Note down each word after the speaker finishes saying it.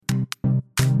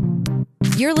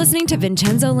You're listening to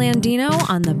Vincenzo Landino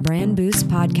on the Brand Boost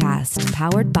Podcast,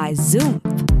 powered by Zoom.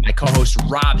 My co-host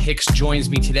Rob Hicks joins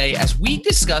me today as we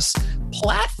discuss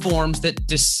platforms that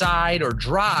decide or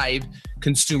drive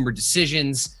consumer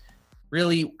decisions.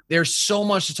 Really, there's so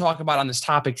much to talk about on this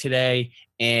topic today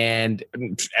and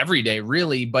every day,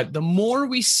 really. But the more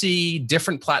we see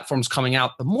different platforms coming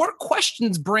out, the more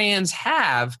questions brands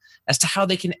have as to how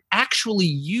they can actually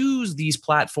use these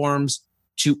platforms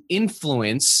to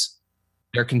influence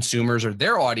their consumers or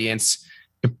their audience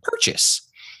to purchase.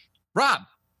 Rob,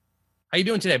 how you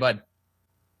doing today, bud?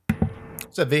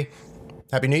 What's up, V?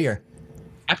 Happy New Year.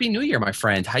 Happy New Year, my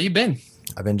friend. How you been?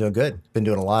 I've been doing good. Been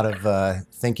doing a lot of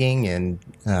thinking and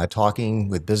talking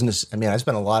with business. I mean, I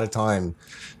spent a lot of time,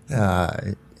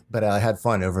 but I had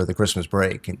fun over the Christmas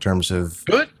break in terms of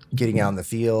getting out in the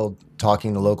field,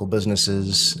 talking to local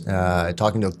businesses,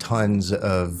 talking to tons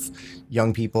of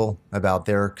young people about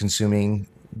their consuming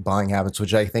buying habits,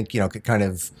 which I think, kind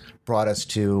of brought us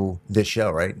to this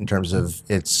show, right? In terms of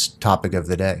its topic of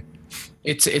the day.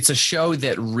 It's a show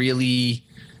that really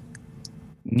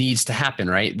needs to happen,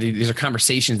 right? These are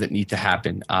conversations that need to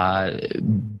happen.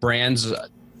 Brands,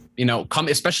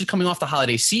 especially coming off the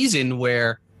holiday season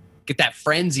where get that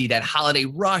frenzy, that holiday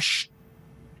rush.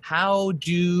 How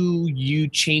do you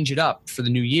change it up for the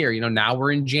new year? Now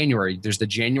we're in January. There's the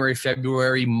January,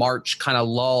 February, March kind of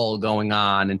lull going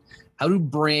on. And how do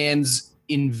brands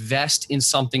invest in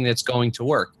something that's going to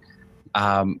work?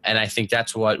 And I think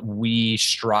that's what we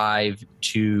strive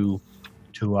to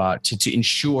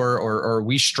ensure, or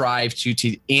we strive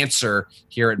to answer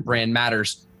here at Brand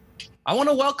Matters. I want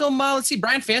to welcome,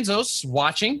 Brian Fanzos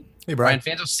watching. Hey, Brian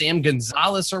Fanzos, Sam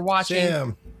Gonzalez are watching.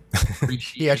 Sam.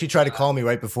 He actually tried to call me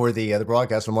right before the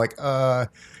broadcast. I'm like,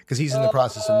 because he's in the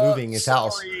process of moving his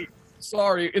house.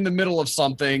 Sorry, in the middle of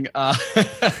something.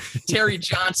 Terry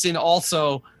Johnson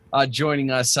also joining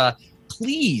us.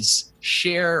 Please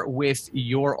share with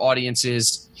your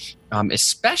audiences,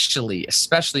 especially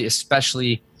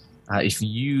if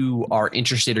you are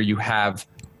interested or you have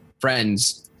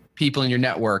friends, people in your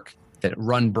network that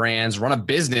run brands, run a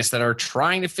business that are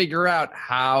trying to figure out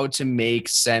how to make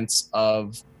sense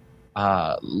of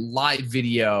live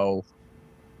video,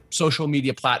 social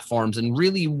media platforms, and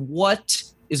really what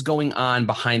is going on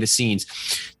behind the scenes.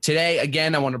 Today,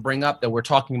 again, I want to bring up that we're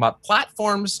talking about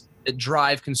platforms that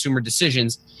drive consumer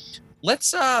decisions. Let's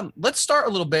start a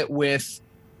little bit with,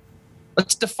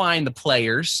 let's define the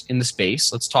players in the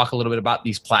space. Let's talk a little bit about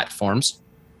these platforms.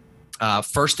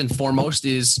 First and foremost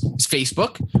is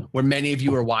Facebook, where many of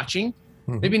you are watching.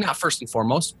 Maybe not first and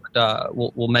foremost, but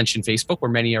we'll mention Facebook,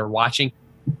 where many are watching.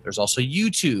 There's also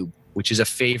YouTube, which is a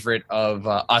favorite of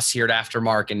us here at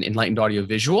Aftermark and Enlightened Audio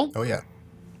Visual. Oh, yeah.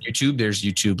 YouTube, there's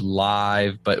YouTube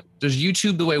Live, but there's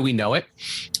YouTube the way we know it.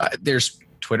 There's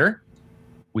Twitter.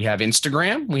 We have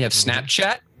Instagram. We have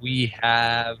Snapchat. We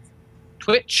have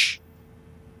Twitch.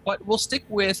 But we'll stick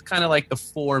with kind of like the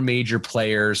four major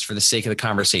players for the sake of the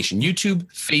conversation: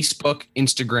 YouTube, Facebook,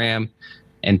 Instagram,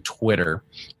 and Twitter.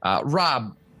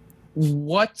 Rob,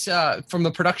 what from the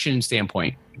production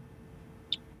standpoint,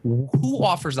 who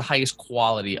offers the highest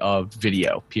quality of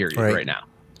video, period, right now?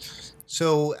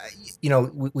 So,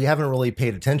 we haven't really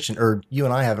paid attention, or you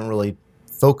and I haven't really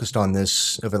focused on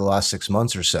this over the last 6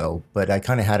 months or so, but I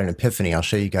kind of had an epiphany. I'll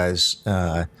show you guys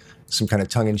some kind of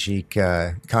tongue-in-cheek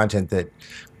content that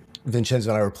Vincenzo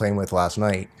and I were playing with last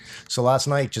night. So last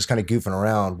night, just kind of goofing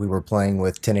around, we were playing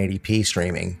with 1080p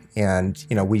streaming. And,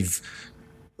 over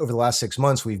the last 6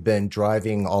 months, we've been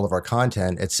driving all of our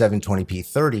content at 720p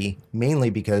 30, mainly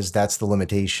because that's the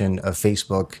limitation of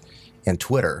Facebook and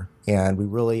Twitter. And we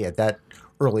really, at that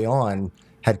early on,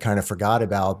 had kind of forgot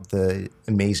about the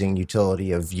amazing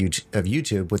utility of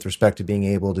YouTube with respect to being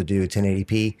able to do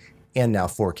 1080p and now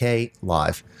 4K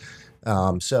live.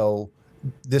 So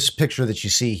this picture that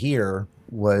you see here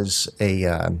was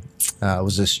a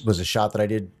shot that I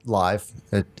did live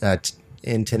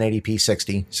in 1080p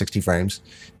 60 frames.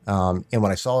 And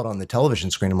when I saw it on the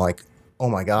television screen, I'm like, oh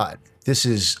my God, this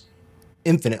is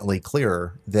infinitely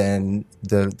clearer than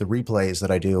the replays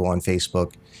that I do on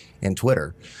Facebook and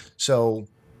Twitter. So,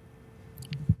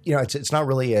 it's not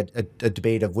really a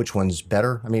debate of which one's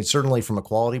better. I mean, certainly from a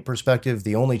quality perspective,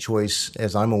 the only choice,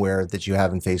 as I'm aware, that you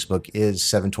have in Facebook is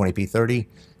 720p 30.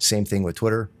 Same thing with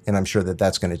Twitter, and I'm sure that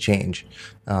that's going to change.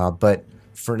 But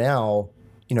for now,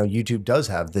 YouTube does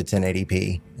have the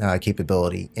 1080p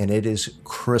capability, and it is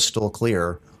crystal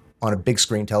clear on a big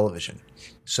screen television.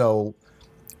 So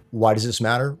why does this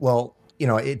matter? Well,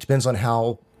 it depends on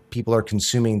how people are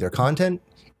consuming their content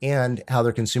and how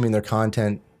they're consuming their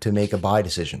content to make a buy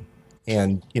decision.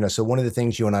 And, so one of the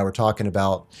things you and I were talking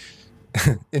about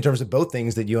in terms of both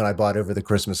things that you and I bought over the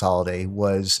Christmas holiday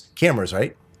was cameras,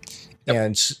 right? Yep.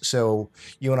 And so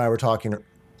you and I were talking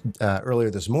earlier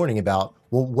this morning about,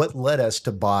 well, what led us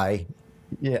to buy.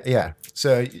 Yeah.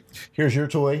 So here's your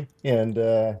toy, and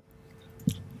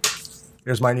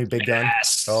here's my new big gun.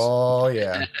 Oh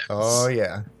yeah. Oh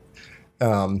yeah.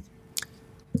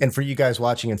 And for you guys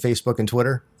watching in Facebook and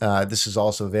Twitter, this is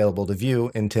also available to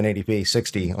view in 1080p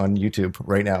 60 on YouTube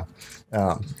right now.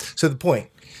 So the point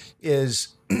is,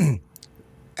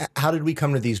 how did we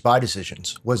come to these buy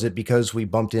decisions? Was it because we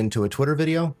bumped into a Twitter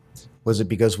video? Was it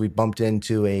because we bumped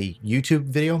into a YouTube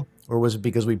video? Or was it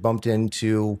because we bumped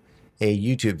into a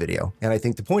YouTube video? And I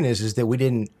think the point is that we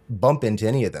didn't bump into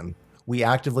any of them. We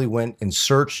actively went and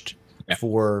searched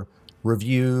for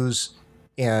reviews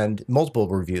and multiple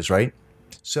reviews, right?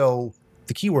 So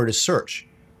the keyword is search.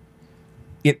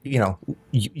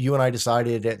 You and I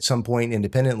decided at some point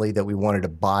independently that we wanted to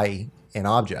buy an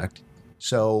object.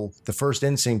 So the first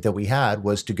instinct that we had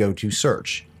was to go to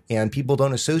search. And people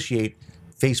don't associate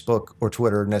Facebook or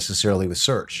Twitter necessarily with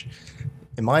search.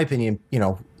 In my opinion,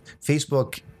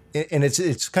 Facebook, and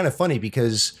it's kind of funny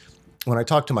because when I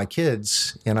talk to my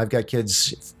kids, and I've got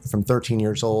kids from 13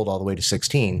 years old all the way to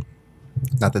 16,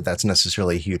 not that that's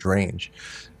necessarily a huge range,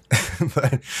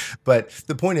 but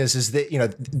the point is that,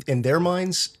 in their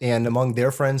minds and among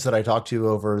their friends that I talked to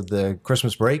over the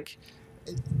Christmas break,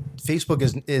 Facebook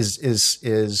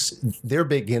is their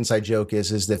big inside joke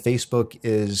is that Facebook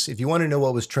is, if you want to know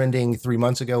what was trending 3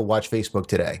 months ago, watch Facebook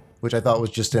today, which I thought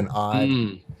was just an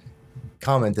odd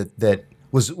comment that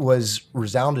was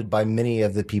resounded by many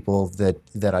of the people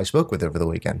that I spoke with over the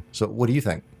weekend. So what do you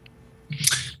think?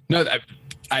 No,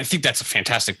 I think that's a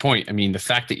fantastic point. I mean, the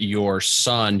fact that your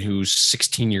son, who's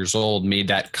 16 years old, made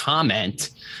that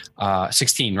comment,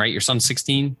 16, right? Your son's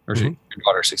 16 or is it your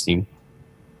daughter 16?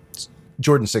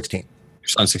 Jordan's 16. Your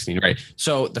son's 16, right?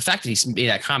 So the fact that he made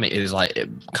that comment is like, it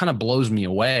kind of blows me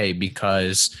away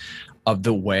because of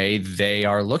the way they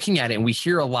are looking at it. And we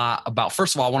hear a lot about,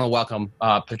 first of all, I want to welcome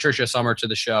Patricia Summer to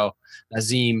the show,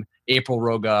 Nazim, April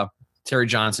Roga, Terry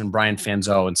Johnson, Brian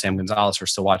Fanzo, and Sam Gonzalez are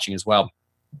still watching as well.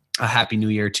 A happy new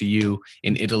year to you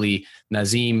in Italy,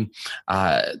 Nazim,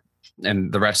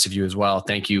 and the rest of you as well.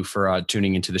 Thank you for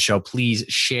tuning into the show. Please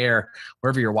share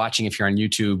wherever you're watching. If you're on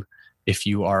YouTube, if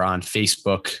you are on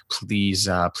Facebook, please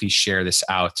share this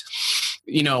out.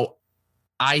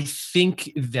 I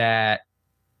think that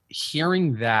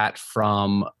hearing that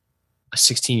from a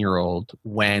 16-year-old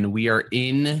when we are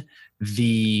in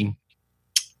the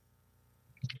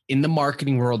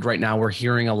marketing world right now, we're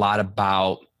hearing a lot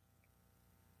about,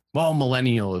 well,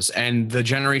 millennials and the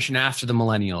generation after the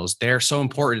millennials, they're so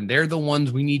important. They're the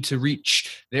ones we need to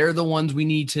reach. They're the ones we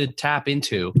need to tap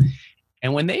into.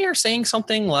 And when they are saying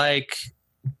something like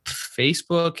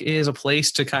Facebook is a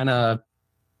place to kind of,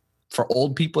 for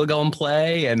old people to go and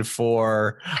play, and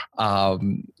for,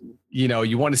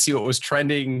 you want to see what was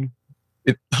trending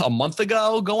a month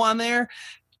ago, go on there.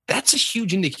 That's a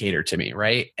huge indicator to me,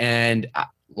 right? And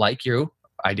like you,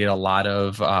 I did a lot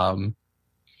of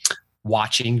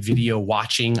video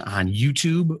watching on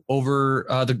YouTube over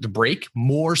the break,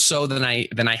 more so than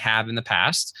I have in the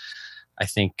past. I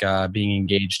think being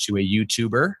engaged to a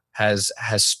YouTuber has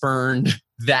spurned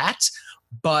that,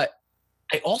 but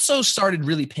I also started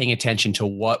really paying attention to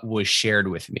what was shared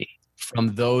with me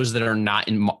from those that are not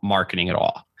in marketing at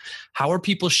all. How are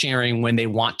people sharing when they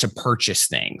want to purchase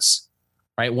things,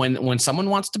 right? When someone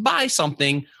wants to buy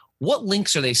something, what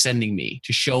links are they sending me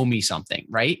to show me something,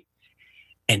 right?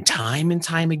 And time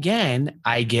again,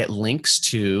 I get links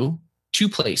to two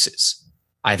places,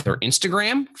 either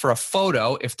Instagram for a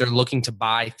photo if they're looking to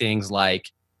buy things like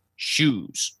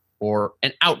shoes or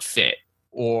an outfit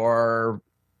or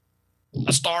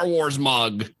a Star Wars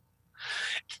mug.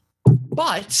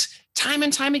 But time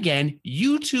and time again,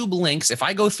 YouTube links, if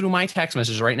I go through my text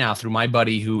messages right now through my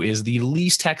buddy who is the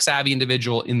least tech savvy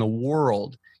individual in the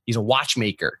world, he's a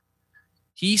watchmaker.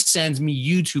 He sends me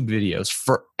YouTube videos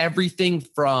for everything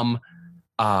from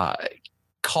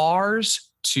cars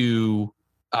to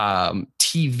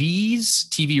TVs,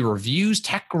 TV reviews,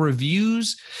 tech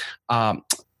reviews, not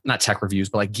tech reviews,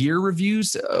 but like gear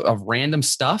reviews of random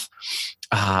stuff,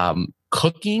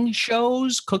 cooking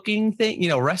shows, cooking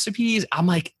recipes.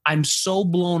 I'm so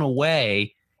blown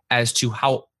away as to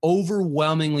how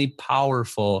overwhelmingly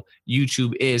powerful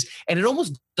YouTube is. And it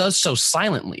almost does so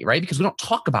silently, right? Because we don't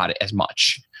talk about it as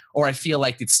much, or I feel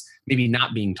like it's maybe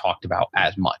not being talked about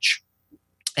as much.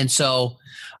 And so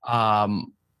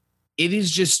it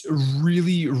is just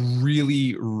really,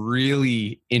 really,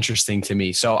 really interesting to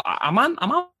me. So I'm on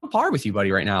par with you,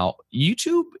 buddy, right now.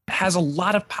 YouTube has a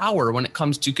lot of power when it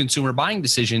comes to consumer buying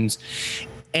decisions.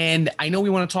 And I know we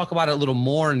want to talk about it a little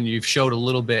more, and you've showed a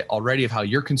little bit already of how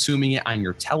you're consuming it on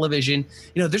your television.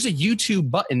 There's a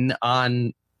YouTube button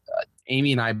on,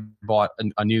 Amy and I bought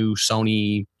a new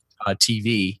Sony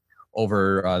TV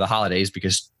over the holidays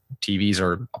because TVs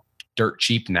are dirt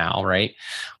cheap now, right?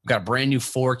 We've got a brand new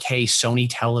 4K Sony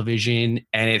television,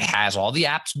 and it has all the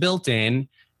apps built in.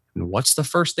 And what's the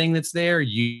first thing that's there?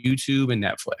 YouTube and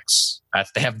Netflix.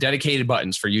 They have dedicated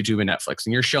buttons for YouTube and Netflix.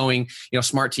 And you're showing,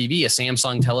 smart TV, a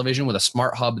Samsung television with a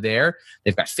smart hub there.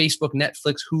 They've got Facebook,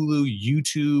 Netflix, Hulu,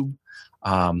 YouTube,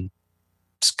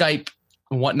 Skype,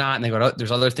 and whatnot. And they go,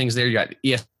 there's other things there. You got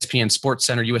ESPN, Sports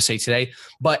Center, USA Today.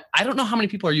 But I don't know how many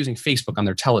people are using Facebook on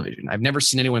their television. I've never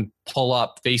seen anyone pull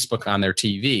up Facebook on their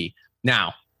TV.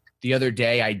 Now, the other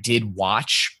day I did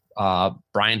watch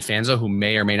Brian Fanzo, who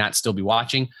may or may not still be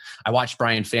watching. I watched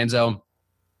Brian Fanzo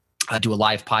do a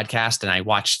live podcast, and I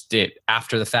watched it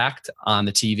after the fact on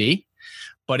the TV.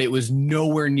 But it was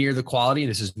nowhere near the quality.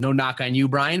 This is no knock on you,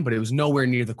 Brian, but it was nowhere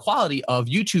near the quality of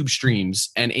YouTube streams.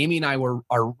 And Amy and I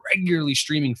are regularly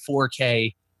streaming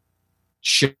 4K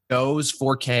shows,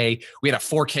 4K. We had a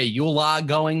 4K Yule log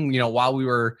going, while we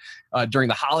were during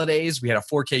the holidays. We had a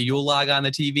 4K Yule log on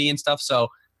the TV and stuff. So,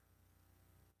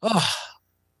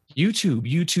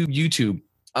 YouTube.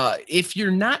 If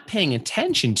you're not paying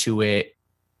attention to it,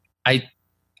 I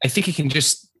think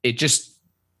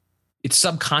it's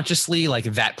subconsciously like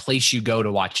that place you go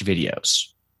to watch videos,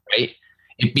 right?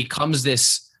 It becomes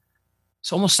it's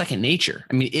almost second nature.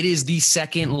 I mean, it is the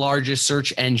second largest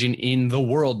search engine in the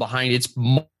world behind its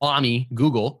mommy,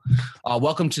 Google.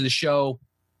 Welcome to the show,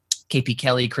 KP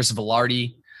Kelly, Chris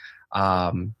Velarde.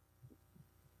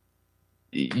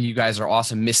 You guys are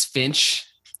awesome. Miss Finch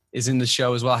is in the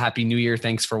show as well. Happy New Year.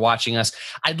 Thanks for watching us.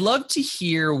 I'd love to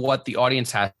hear what the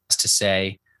audience has to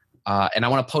say. And I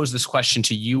want to pose this question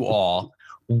to you all.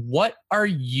 What are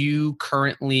you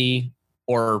currently,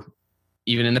 or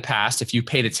even in the past, if you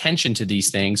paid attention to these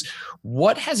things,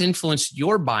 what has influenced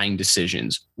your buying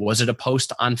decisions? Was it a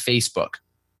post on Facebook?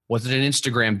 Was it an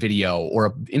Instagram video or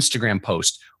an Instagram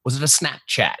post? Was it a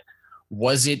Snapchat?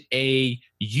 Was it a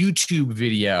YouTube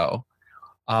video?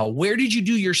 Where did you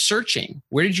do your searching?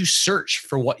 Where did you search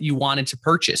for what you wanted to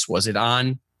purchase? Was it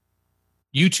on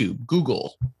YouTube,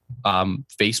 Google,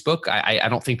 Facebook? I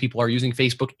don't think people are using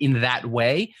Facebook in that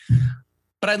way,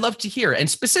 but I'd love to hear.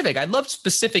 And I'd love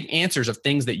specific answers of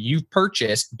things that you've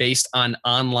purchased based on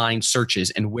online searches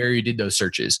and where you did those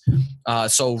searches.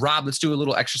 So Rob, let's do a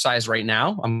little exercise right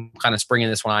now. I'm kind of springing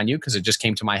this one on you because it just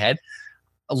came to my head.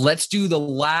 Let's do the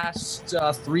last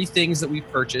 3 things that we've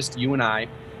purchased, you and I,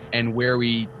 and where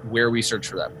we search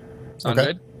for them. Sound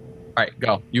good? All right,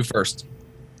 go. You first.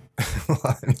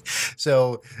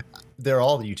 So they're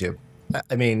all YouTube.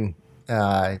 I mean,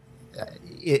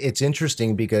 it's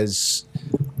interesting because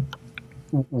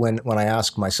when I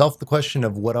ask myself the question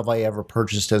of what have I ever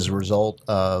purchased as a result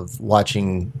of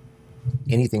watching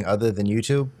anything other than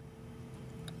YouTube,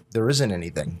 there isn't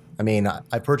anything. I mean,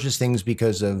 I purchase things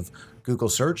because of Google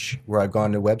search, where I've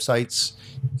gone to websites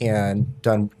and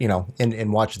done,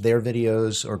 and watched their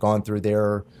videos or gone through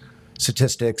their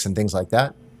statistics and things like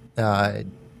that.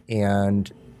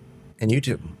 And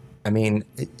YouTube. I mean,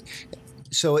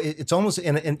 it's almost,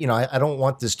 and I don't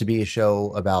want this to be a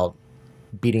show about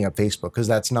beating up Facebook, because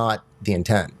that's not the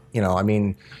intent. I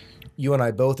mean, you and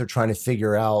I both are trying to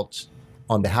figure out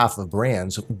on behalf of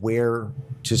brands where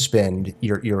to spend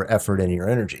your effort and your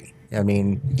energy. I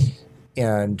mean,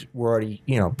 and we're already,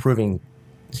 proving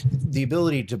the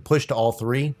ability to push to all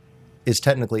 3 is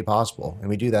technically possible. And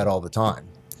we do that all the time.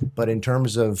 But in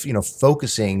terms of,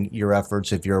 focusing your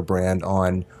efforts, if you're a brand,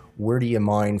 on where do you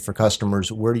mine for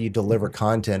customers, where do you deliver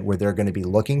content where they're going to be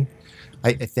looking,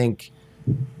 I think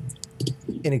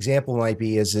an example might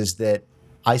be is that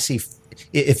I see,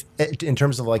 if in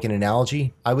terms of like an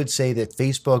analogy, I would say that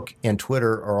Facebook and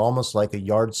Twitter are almost like a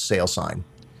yard sale sign.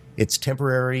 It's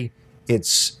temporary.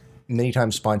 It's many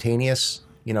times spontaneous.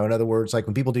 In other words, like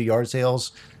when people do yard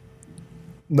sales,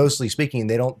 mostly speaking,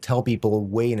 they don't tell people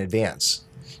way in advance.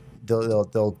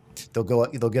 They'll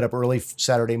get up early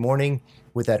Saturday morning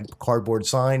with that cardboard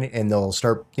sign, and they'll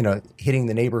start, hitting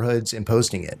the neighborhoods and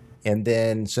posting it. And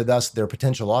then, so thus their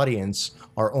potential audience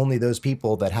are only those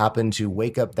people that happen to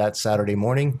wake up that Saturday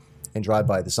morning and drive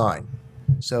by the sign.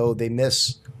 So they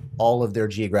miss all of their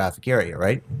geographic area,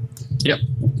 right? Yep.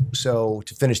 So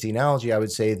to finish the analogy, I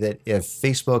would say that if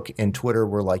Facebook and Twitter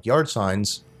were like yard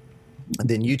signs,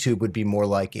 then YouTube would be more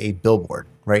like a billboard,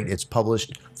 right? It's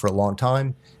published for a long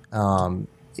time.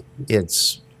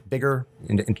 It's bigger,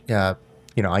 and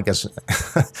I guess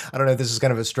I don't know if this is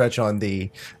kind of a stretch on the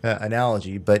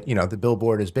analogy, but the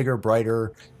billboard is bigger,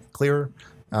 brighter, clearer.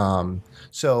 But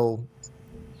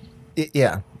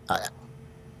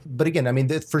again, I mean,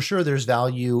 for sure, there's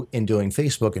value in doing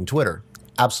Facebook and Twitter.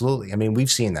 Absolutely. I mean, we've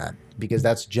seen that because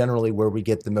that's generally where we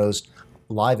get the most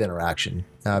live interaction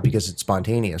because it's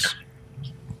spontaneous.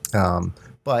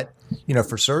 But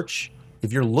for search,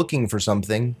 if you're looking for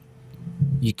something,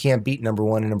 you can't beat number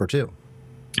one and number two.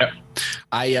 Yep.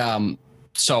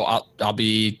 So I'll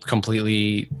be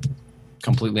completely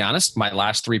honest. My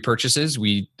last three purchases,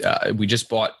 we just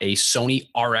bought a Sony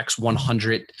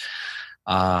RX100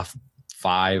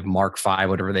 5 Mark V,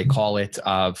 whatever they call it,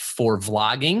 for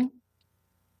vlogging.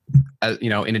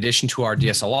 In addition to our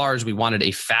DSLRs, we wanted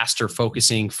a faster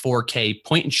focusing 4K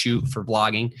point and shoot for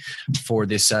vlogging for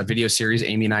this video series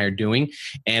Amy and I are doing.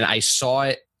 And I saw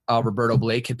it. Roberto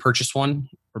Blake had purchased one.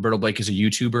 Roberto Blake is a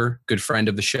YouTuber, good friend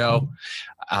of the show.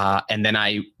 And then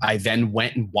I then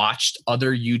went and watched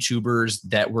other YouTubers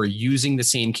that were using the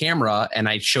same camera. And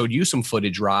I showed you some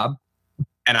footage, Rob,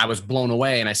 and I was blown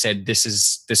away. And I said, this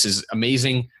is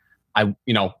amazing.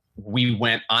 We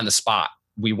went on the spot.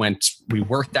 We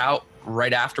worked out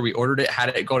right after we ordered it, had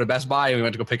it go to Best Buy, and we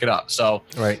went to go pick it up. So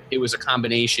right. It was a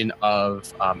combination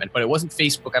of, but it wasn't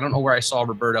Facebook. I don't know where I saw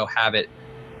Roberto have it,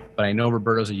 but I know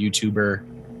Roberto's a YouTuber,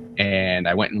 and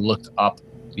I went and looked up,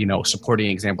 supporting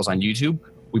examples on YouTube.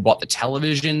 We bought the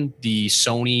television, the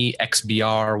Sony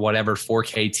XBR, whatever,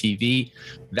 4K TV.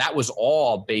 That was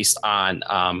all based on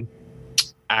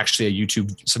actually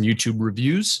some YouTube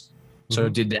reviews. So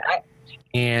did that.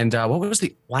 And what was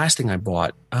the last thing I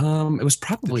bought? It was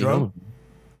probably the drone.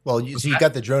 Well, you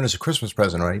got the drone as a Christmas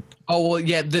present, right? Oh, well,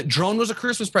 yeah, the drone was a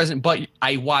Christmas present, but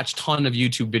I watched a ton of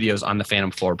YouTube videos on the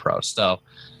Phantom 4 Pro. So,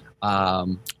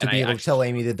 to be able to tell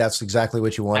Amy that that's exactly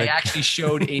what you wanted. I actually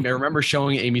showed Amy. I remember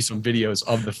showing Amy some videos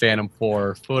of the Phantom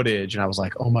 4 footage, and I was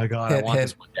like, "Oh my god, I want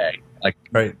this one day! Like,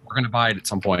 right. We're gonna buy it at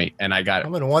some point." And I got it.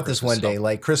 I'm gonna want this one day,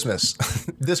 like Christmas,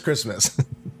 this Christmas.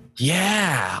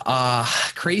 Yeah,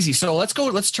 crazy. So let's go.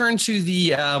 Let's turn to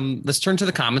the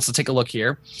comments. Let's take a look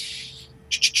here.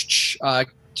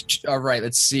 All right,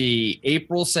 let's see.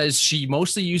 April says she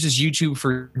mostly uses YouTube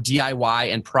for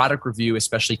DIY and product review,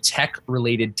 especially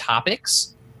tech-related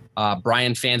topics.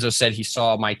 Brian Fanzo said he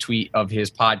saw my tweet of his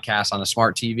podcast on a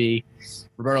smart TV.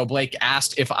 Roberto Blake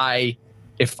asked if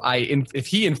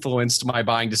he influenced my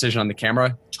buying decision on the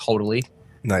camera. Totally.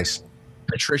 Nice.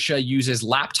 Patricia uses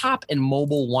laptop and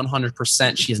mobile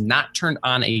 100%. She has not turned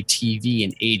on a TV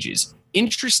in ages.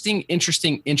 Interesting.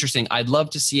 I'd love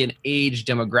to see an age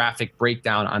demographic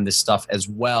breakdown on this stuff as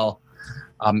well.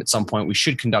 At some point, we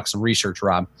should conduct some research,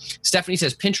 Rob. Stephanie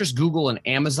says Pinterest, Google, and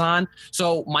Amazon.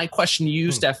 So my question to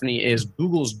you, Stephanie, is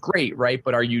Google's great, right?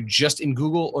 But are you just in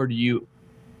Google, or do you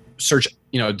search,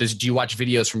 do you watch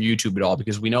videos from YouTube at all?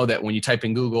 Because we know that when you type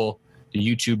in Google, the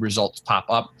YouTube results pop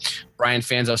up. Brian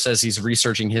Fanzo says he's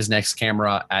researching his next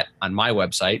camera on my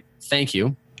website. Thank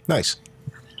you. Nice.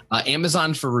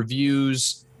 Amazon for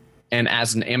reviews, and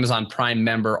as an Amazon Prime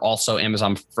member, also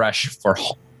Amazon Fresh for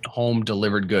home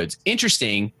delivered goods.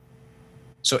 Interesting.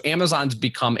 So Amazon's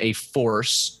become a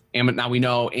force. Now we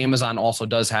know Amazon also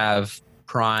does have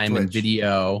Prime and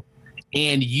video,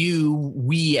 and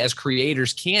we as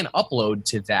creators can upload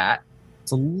to that.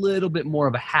 It's a little bit more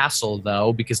of a hassle,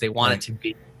 though, because they want it to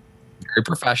be very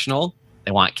professional.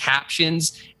 They want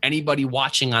captions. Anybody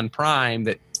watching on Prime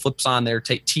that flips on their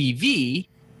TV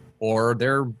or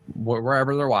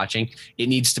wherever they're watching, it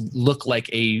needs to look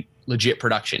like a legit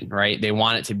production, right? They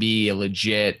want it to be a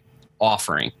legit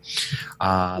offering.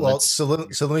 Let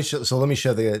me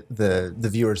show the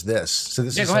viewers this. So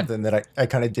this is something that I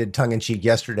kind of did tongue in cheek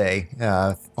yesterday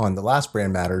on the last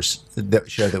Brand Matters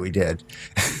show that we did,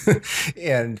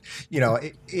 and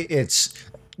it's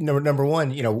number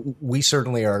one. We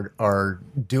certainly are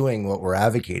doing what we're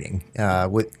advocating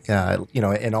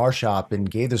in our shop in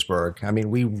Gaithersburg. I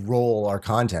mean, we roll our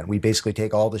content. We basically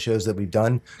take all the shows that we've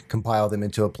done, compile them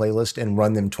into a playlist, and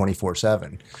run them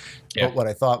 24/7. Yeah. But what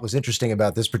I thought was interesting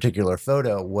about this particular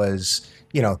photo was,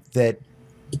 that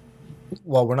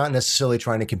while we're not necessarily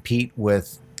trying to compete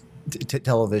with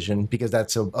television, because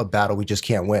that's a battle we just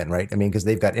can't win, right? I mean, because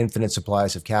they've got infinite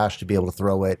supplies of cash to be able to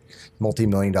throw at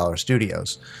multi-million-dollar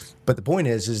studios. But the point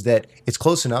is that it's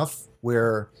close enough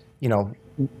where,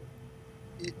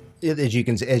 as you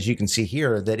can see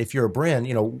here, that if you're a brand,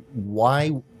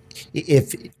 why?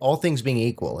 If all things being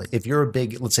equal, if you're a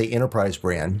big, let's say, enterprise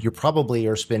brand, you probably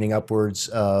are spending upwards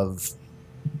of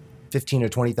 $15,000 to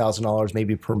 $20,000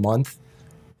 maybe per month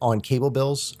on cable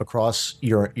bills across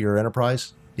your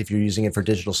enterprise, if you're using it for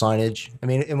digital signage. I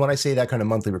mean, and when I say that kind of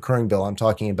monthly recurring bill, I'm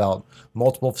talking about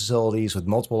multiple facilities with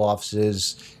multiple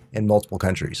offices in multiple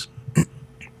countries.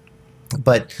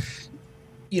 But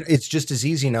it's just as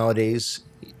easy nowadays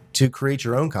to create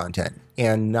your own content.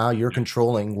 And now you're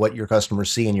controlling what your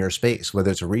customers see in your space, whether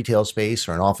it's a retail space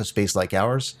or an office space like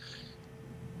ours.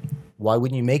 Why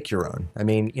wouldn't you make your own? I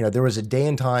mean, there was a day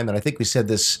and time, and I think we said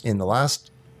this in the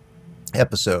last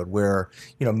episode, where,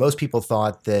 most people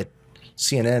thought that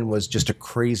CNN was just a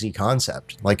crazy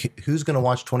concept. Like, who's going to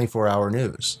watch 24-hour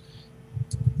news?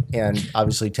 And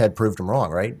obviously Ted proved him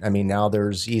wrong, right? I mean, now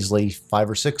there's easily 5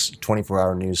 or 6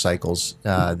 24-hour news cycles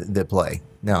that play.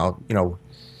 Now,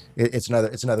 it's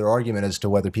another argument as to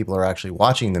whether people are actually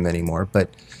watching them anymore. But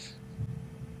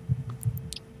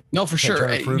no, for sure.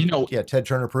 Ted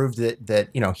Turner proved that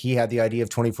he had the idea of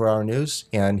 24-hour news,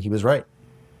 and he was right.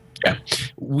 Yeah,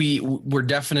 we're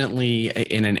definitely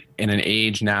in an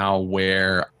age now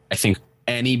where I think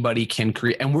anybody can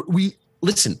create, and we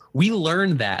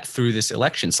learned that through this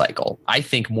election cycle. I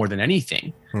think more than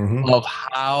anything, of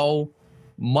how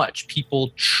much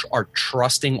people are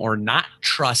trusting or not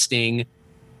trusting,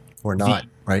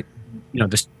 right?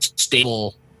 The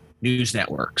stable news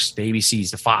networks, the ABCs,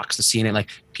 the Fox, the CNN. Like,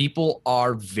 people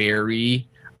are very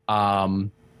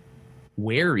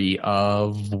wary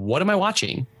of, what am I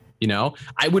watching?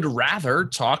 I would rather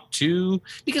talk to,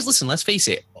 because listen, let's face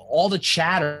it, all the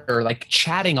chatter, like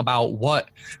chatting about what,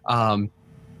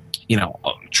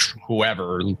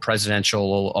 whoever,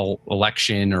 presidential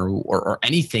election or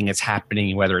anything that's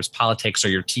happening, whether it's politics or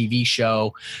your TV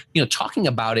show, talking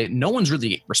about it, no one's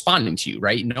really responding to you,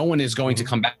 right? No one is going to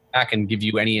come back and give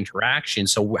you any interaction.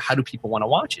 So how do people want to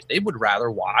watch it? They would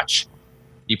rather watch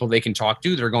people they can talk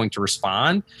to that are going to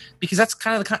respond, because that's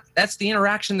that's the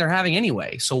interaction they're having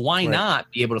anyway. So why not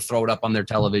be able to throw it up on their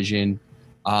television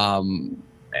and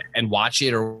watch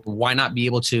it, or why not be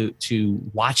able to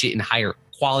watch it in higher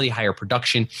quality, higher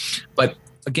production? But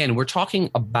again, we're talking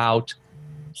about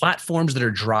platforms that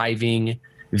are driving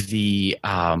the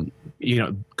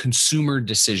consumer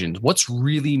decisions. What's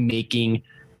really making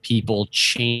people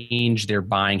change their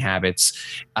buying habits?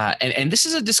 And this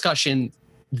is a discussion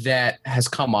that has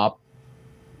come up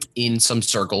in some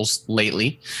circles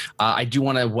lately. I do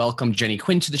want to welcome Jenny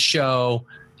Quinn to the show.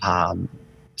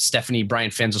 Stephanie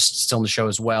Brian Fenzel's still in the show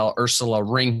as well. Ursula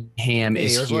Ringham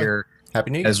is Ursula. Here.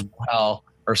 Happy New Year. As well.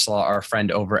 Ursula, our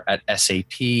friend over at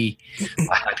SAP.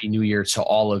 Happy New Year to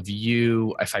all of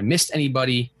you. If I missed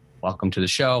anybody, welcome to the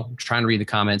show. I'm trying to read the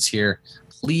comments here.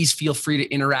 Please feel free to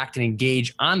interact and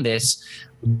engage on this.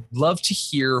 Love to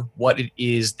hear what it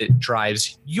is that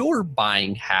drives your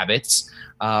buying habits.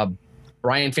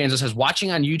 Brian Fanzo says,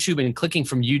 watching on YouTube and clicking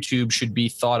from YouTube should be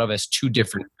thought of as two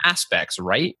different aspects,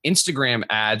 right? Instagram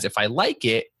ads, if I like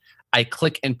it, I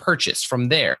click and purchase from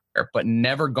there, but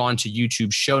never gone to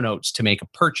YouTube show notes to make a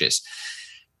purchase.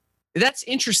 That's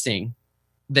interesting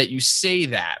that you say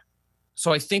that.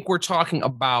 So I think we're talking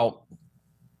about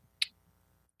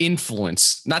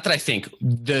influence. Not that I think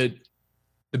the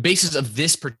basis of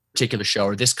this particular show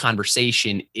or this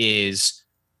conversation is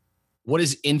what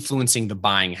is influencing the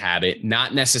buying habit,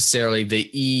 not necessarily the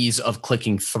ease of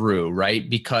clicking through, right?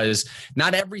 Because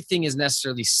not everything is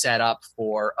necessarily set up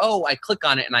for, I click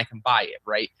on it and I can buy it,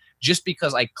 right? Just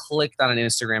because I clicked on an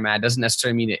Instagram ad doesn't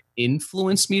necessarily mean it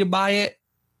influenced me to buy it.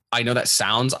 I know that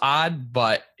sounds odd,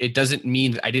 but it doesn't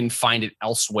mean that I didn't find it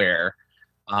elsewhere.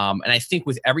 And I think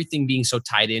with everything being so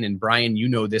tied in, and Brian, you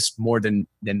know this more than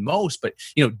most, but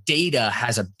data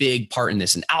has a big part in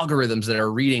this, and algorithms that are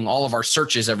reading all of our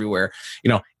searches everywhere.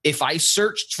 If I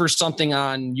searched for something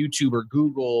on YouTube or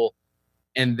Google,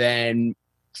 and then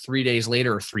 3 days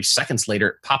later or 3 seconds later,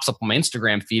 it pops up on my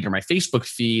Instagram feed or my Facebook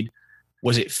feed,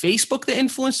 was it Facebook that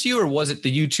influenced you, or was it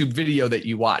the YouTube video that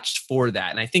you watched for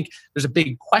that? And I think there's a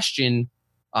big question,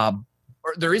 or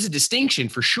there is a distinction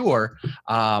for sure.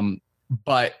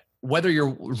 But whether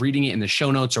you're reading it in the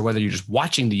show notes or whether you're just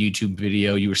watching the YouTube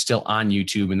video, you are still on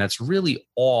YouTube. And that's really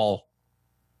all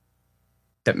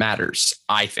that matters,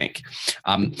 I think.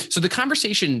 So the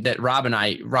conversation that Rob,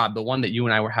 the one that you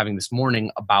and I were having this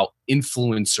morning about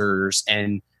influencers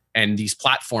and these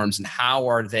platforms and how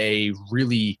are they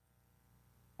really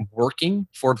working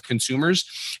for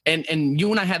consumers. And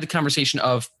you and I had the conversation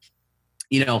of,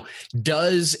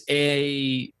 does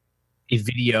a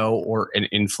video or an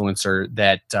influencer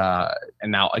that,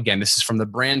 and now again, this is from the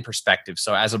brand perspective.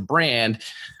 So as a brand,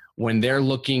 when they're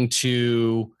looking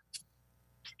to,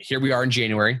 here we are in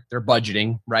January, they're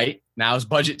budgeting, right? Now is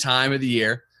budget time of the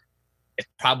year. It's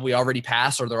probably already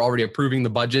passed, or they're already approving the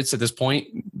budgets at this point,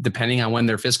 depending on when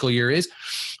their fiscal year is.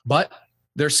 But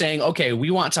they're saying, okay,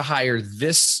 we want to hire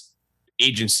this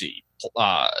agency,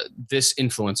 this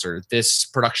influencer, this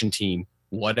production team,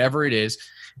 whatever it is,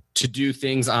 to do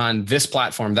things on this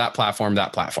platform, that platform,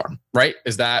 that platform, right?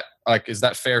 Is that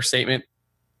fair statement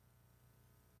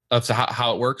of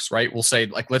how it works, right? We'll say,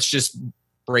 like, let's just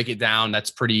break it down.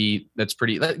 That's pretty,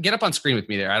 get up on screen with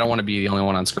me there. I don't want to be the only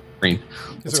one on screen.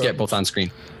 Let's get both on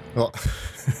screen. Well,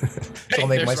 so I'll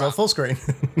make myself full screen.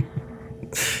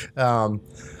 I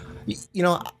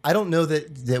don't know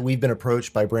that we've been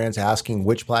approached by brands asking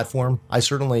which platform. I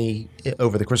certainly,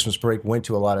 over the Christmas break, went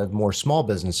to a lot of more small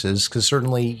businesses, because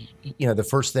certainly, the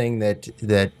first thing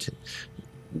that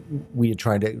we had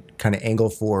tried to kind of angle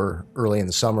for early in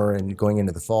the summer and going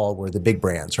into the fall were the big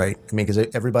brands, right? I mean, because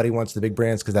everybody wants the big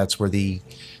brands, because that's where the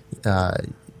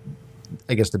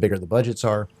bigger the budgets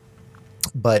are.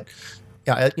 But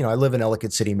I live in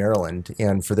Ellicott City, Maryland,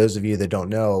 and for those of you that don't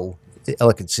know,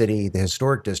 Ellicott City, the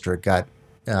historic district, got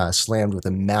slammed with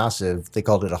a massive, they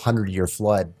called it 100-year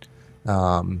flood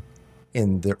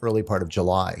in the early part of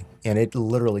July. And it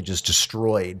literally just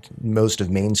destroyed most of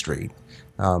Main Street.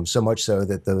 So much so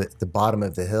that the bottom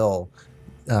of the hill,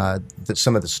 that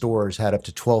some of the stores had up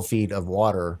to 12 feet of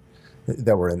water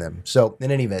that were in them. So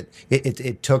in any event,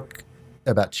 it took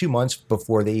about 2 months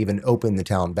before they even opened the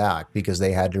town back, because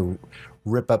they had to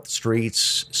rip up the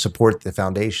streets, support the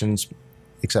foundations,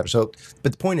 et cetera. So,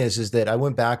 but the point is that I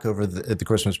went back over at the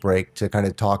Christmas break to kind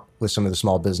of talk with some of the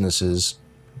small businesses.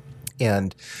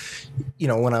 And,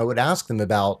 when I would ask them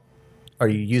about, how are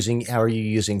you using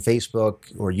Facebook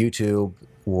or YouTube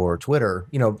or Twitter?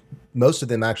 Most of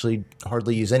them actually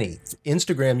hardly use any.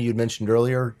 Instagram, you had mentioned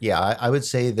earlier. Yeah, I would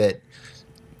say that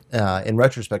in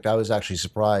retrospect, I was actually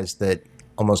surprised that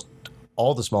almost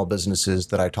all the small businesses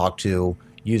that I talked to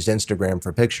used Instagram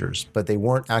for pictures, but they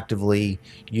weren't actively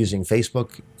using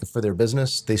Facebook for their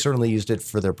business. They certainly used it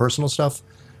for their personal stuff.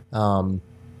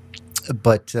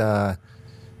 But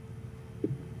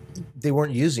they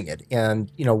weren't using it.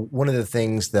 And, one of the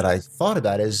things that I thought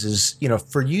about is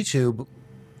for YouTube,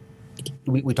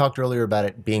 we talked earlier about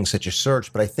it being such a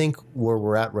search, but I think where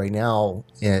we're at right now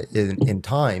in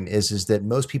time is that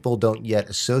most people don't yet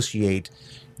associate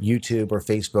YouTube or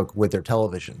Facebook with their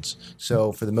televisions.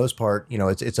 So for the most part,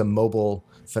 it's a mobile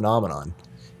phenomenon.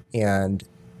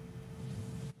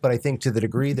 But I think to the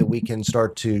degree that we can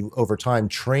start to, over time,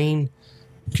 train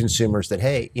consumers that,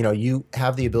 hey, you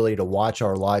have the ability to watch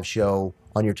our live show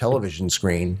on your television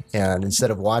screen, and instead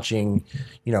of watching,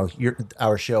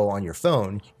 our show on your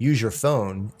phone, use your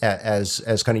phone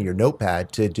as kind of your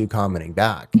notepad to do commenting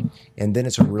back, and then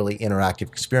it's a really interactive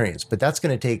experience. But that's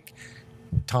going to take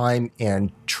time and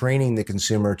training the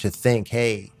consumer to think,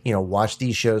 hey, watch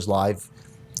these shows live,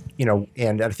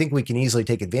 and I think we can easily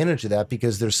take advantage of that,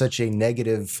 because there's such a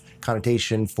negative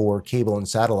connotation for cable and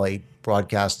satellite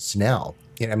broadcasts now.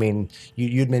 I mean,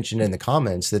 you'd mentioned in the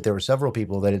comments that there were several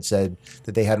people that had said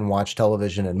that they hadn't watched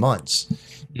television in months.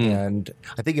 And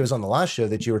I think it was on the last show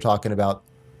that you were talking about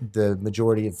the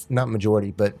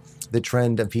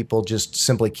trend of people just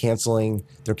simply canceling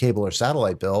their cable or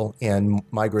satellite bill and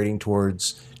migrating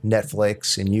towards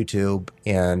Netflix and YouTube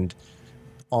and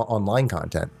online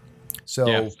content.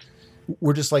 So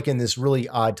we're just like in this really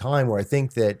odd time where I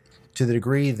think that to the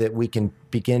degree that we can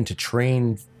begin to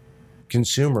train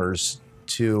consumers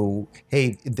to,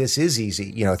 hey, this is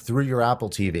easy, through your Apple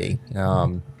TV.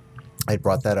 I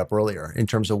brought that up earlier in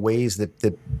terms of ways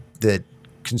that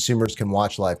consumers can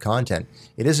watch live content.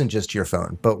 It isn't just your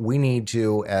phone, but we need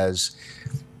to, as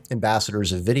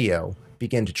ambassadors of video,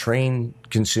 begin to train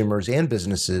consumers and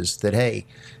businesses that, hey,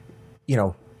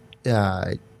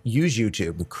 use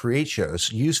YouTube, create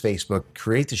shows, use Facebook,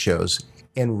 create the shows,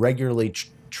 and regularly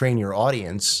train your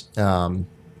audience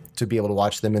to be able to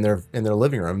watch them in their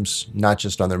living rooms, not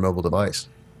just on their mobile device.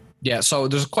 Yeah, so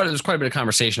there's quite a bit of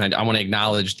conversation. I want to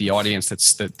acknowledge the audience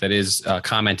that is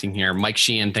commenting here. Mike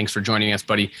Sheehan, thanks for joining us,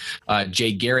 buddy.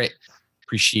 Jay Garrett,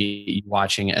 appreciate you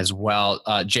watching as well.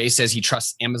 Jay says he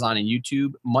trusts Amazon and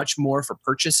YouTube much more for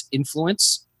purchase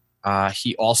influence.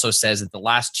 He also says that the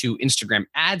last 2 Instagram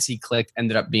ads he clicked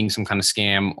ended up being some kind of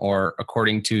scam, or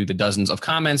according to the dozens of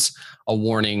comments, a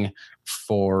warning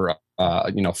for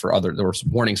there were some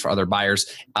warnings for other buyers.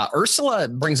 Ursula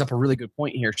brings up a really good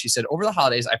point here. She said, over the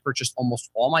holidays, I purchased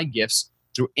almost all my gifts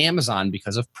through Amazon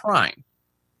because of Prime.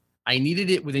 I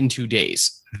needed it within 2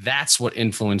 days. That's what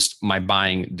influenced my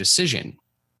buying decision.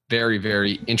 Very,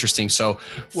 very interesting. So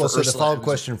the follow-up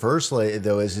question for Ursula,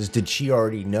 though, is did she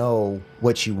already know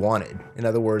what she wanted? In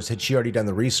other words, had she already done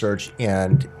the research,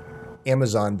 and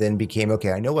Amazon then became,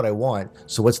 okay, I know what I want,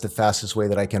 so what's the fastest way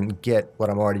that I can get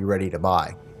what I'm already ready to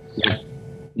buy? Yeah.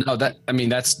 No, that's an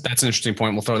interesting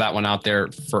point. We'll throw that one out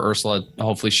there for Ursula.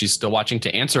 Hopefully she's still watching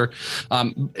to answer.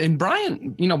 And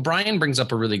Brian, Brian brings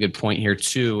up a really good point here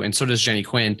too. And so does Jenny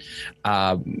Quinn.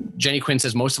 Jenny Quinn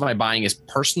says most of my buying is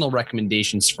personal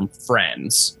recommendations from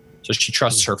friends. So she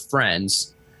trusts her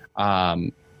friends.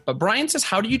 But Brian says,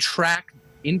 how do you track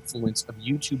influence of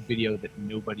YouTube video that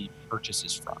nobody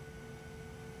purchases from?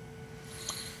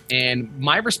 And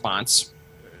my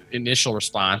initial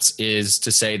response is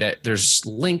to say that there's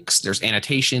links, there's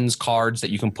annotations, cards that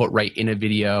you can put right in a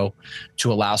video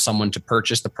to allow someone to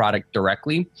purchase the product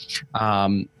directly.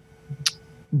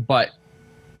 But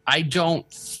I don't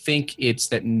think it's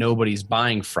that nobody's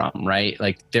buying from, right?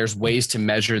 Like there's ways to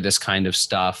measure this kind of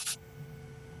stuff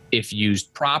if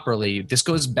used properly. This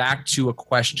goes back to a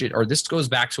question, or this goes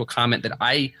back to a comment that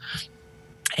I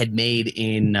had made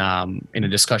in a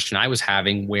discussion I was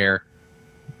having, where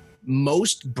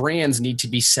most brands need to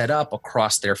be set up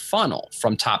across their funnel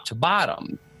from top to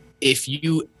bottom. If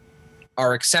you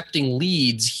are accepting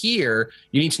leads here,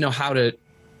 you need to know how to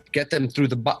get them through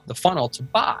the funnel to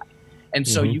buy. And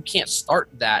so you can't start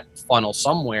that funnel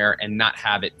somewhere and not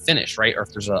have it finished, right? Or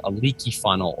if there's a leaky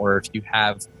funnel, or if you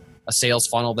have a sales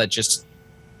funnel that you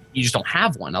just don't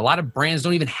have one. A lot of brands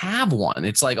don't even have one.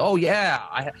 It's like, oh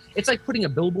yeah, it's like putting a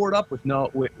billboard up with no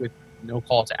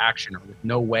call to action, or with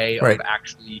no way of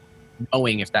actually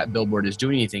knowing if that billboard is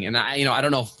doing anything. And I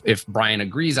don't know if Brian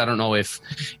agrees. I don't know if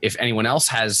anyone else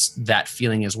has that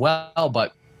feeling as well.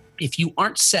 But if you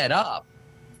aren't set up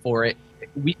for it,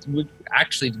 we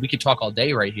could talk all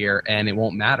day right here and it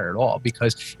won't matter at all,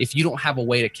 because if you don't have a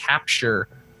way to capture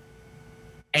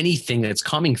anything that's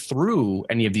coming through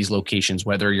any of these locations,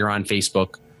 whether you're on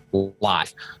Facebook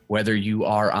Live, whether you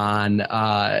are on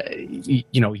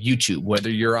YouTube, whether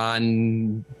you're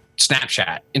on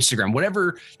Snapchat, Instagram,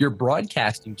 whatever you're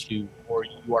broadcasting to or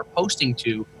you are posting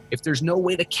to, if there's no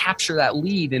way to capture that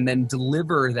lead and then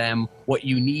deliver them what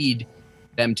you need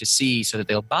them to see so that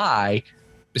they'll buy,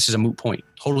 this is a moot point.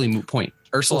 Totally moot point.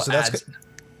 Ursula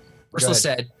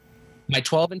said, my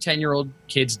 12 and 10-year-old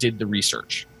kids did the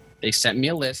research. They sent me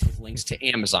a list of links to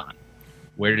Amazon.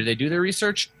 Where did they do their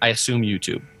research? I assume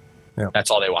YouTube. Yeah.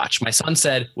 That's all they watch. My son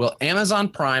said, will Amazon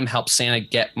Prime help Santa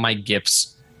get my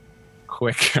gifts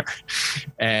quicker?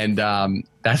 And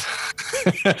that's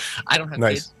I don't have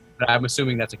kids, but I'm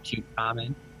assuming that's a cute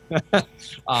comment.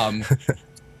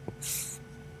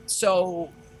 So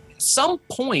some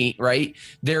point, right,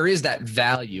 there is that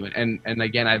value. And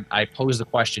again, I pose the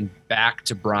question back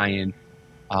to Brian,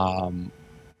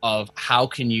 of how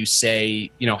can you say,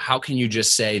 how can you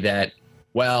just say that,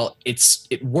 well,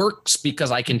 it works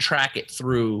because I can track it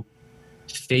through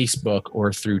Facebook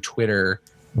or through Twitter,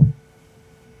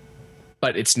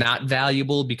 but it's not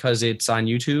valuable because it's on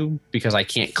YouTube, because I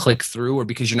can't click through, or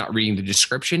because you're not reading the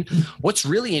description. What's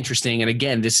really interesting, and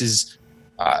again, this is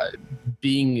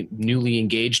being newly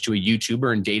engaged to a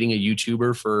YouTuber and dating a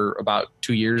YouTuber for about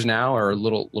 2 years now, or a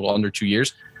little under 2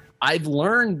 years, I've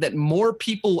learned that more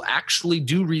people actually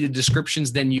do read the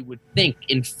descriptions than you would think.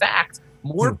 In fact,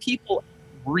 more people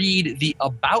read the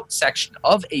about section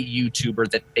of a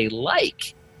YouTuber that they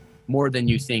like more than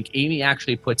you think. Amy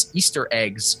actually puts Easter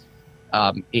eggs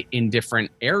in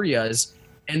different areas,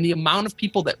 and the amount of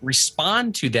people that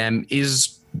respond to them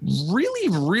is really,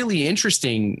 really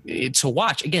interesting to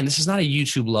watch. Again, this is not a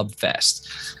YouTube love fest.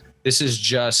 This is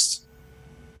just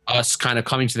us kind of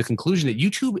coming to the conclusion that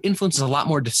YouTube influences a lot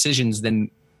more decisions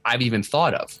than I've even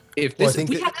thought of. If we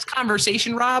had this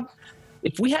conversation, Rob,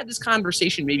 if we had this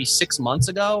conversation maybe 6 months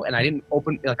ago and I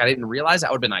didn't realize, I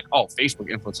would have been like, oh, Facebook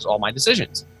influences all my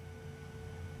decisions.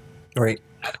 Right.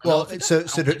 Well,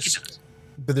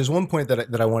 but there's one point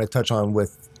that I want to touch on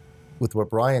with what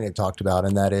Brian had talked about,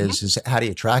 and that is how do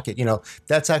you track it?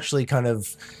 That's actually kind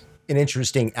of an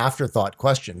interesting afterthought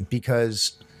question,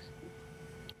 because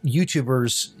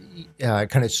YouTubers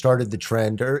kind of started the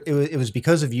trend, or it was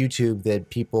because of YouTube that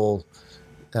people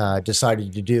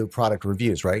decided to do product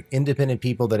reviews, right? Independent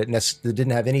people that didn't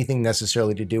have anything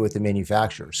necessarily to do with the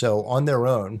manufacturer. So on their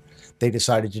own, they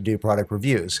decided to do product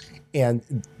reviews,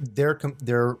 and their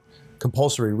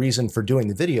compulsory reason for doing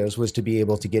the videos was to be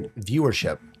able to get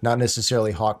viewership, not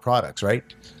necessarily hawk products, right?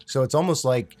 So it's almost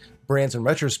like brands in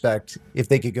retrospect, if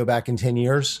they could go back in 10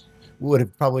 years, would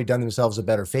have probably done themselves a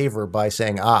better favor by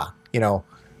saying,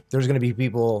 there's going to be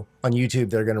people on YouTube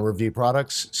that are going to review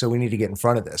products, so we need to get in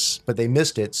front of this. But they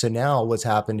missed it. So now what's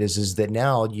happened is that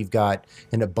now you've got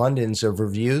an abundance of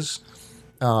reviews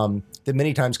that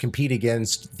many times compete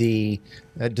against the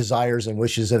desires and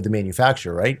wishes of the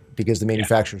manufacturer, right? Because the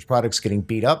manufacturer's product's getting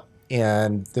beat up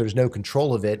and there's no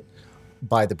control of it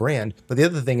by the brand. But the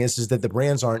other thing is that the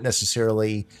brands aren't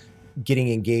necessarily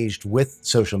getting engaged with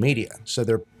social media. So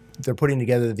they're putting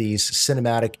together these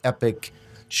cinematic, epic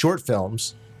short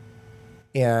films,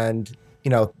 and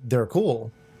they're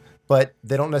cool, but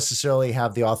they don't necessarily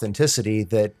have the authenticity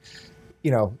that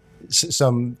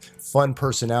some fun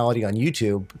personality on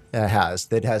YouTube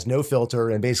that has no filter,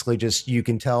 and basically just, you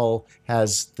can tell,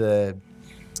 has the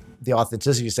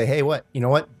authenticity to say, hey, you know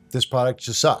what, this product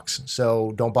just sucks,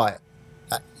 so don't buy it.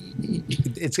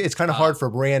 It's kind of hard for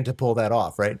a brand to pull that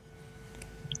off, right?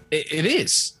 It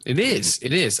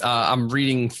is. I'm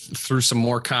reading through some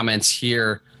more comments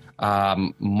here.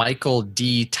 Michael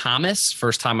D. Thomas,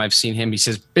 first time I've seen him. He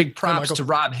says, big props to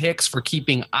Rob Hicks for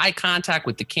keeping eye contact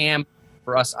with the cam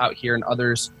for us out here and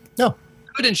others. No.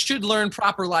 Could and should learn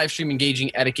proper live stream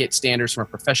engaging etiquette standards from a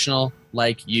professional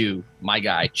like you, my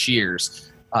guy.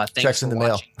 Cheers. Thanks Checks in the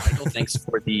mail. Michael, thanks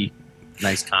for the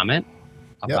nice comment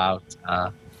about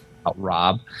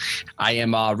Rob. I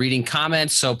am reading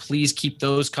comments, so please keep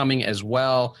those coming as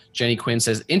well. Jenny Quinn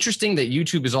says, interesting that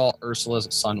YouTube is all Ursula's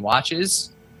son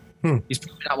watches. He's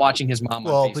probably not watching his mom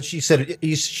on Facebook. But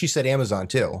she said Amazon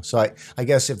too. So I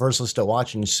guess if Ursula's still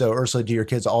watching, so Ursula, do your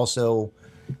kids also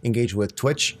engage with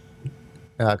Twitch?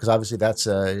 Because obviously that's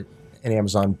an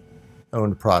Amazon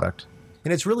owned product.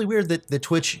 And it's really weird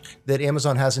that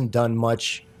Amazon hasn't done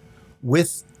much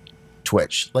with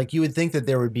Twitch. Like, you would think that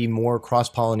there would be more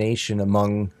cross-pollination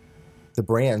among the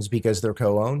brands because they're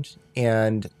co-owned.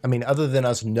 And I mean, other than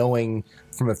us knowing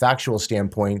from a factual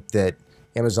standpoint that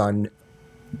Amazon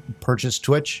purchased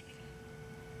Twitch,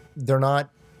 they're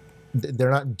not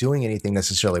doing anything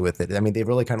necessarily with it. I mean, they've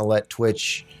really kind of let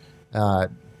Twitch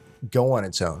go on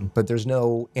its own, but there's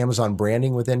no Amazon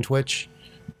branding within Twitch.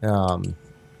 And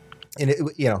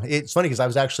it's funny because I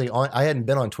was actually I hadn't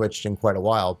been on Twitch in quite a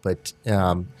while, but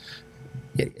I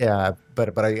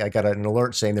got an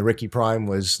alert saying that Ricky Prime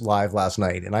was live last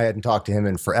night, and I hadn't talked to him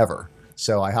in forever.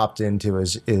 So I hopped into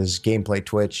his gameplay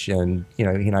Twitch, and he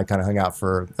and I kind of hung out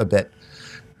for a bit.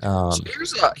 So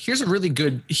here's a really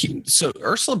good. So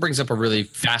Ursula brings up a really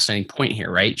fascinating point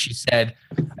here, right? She said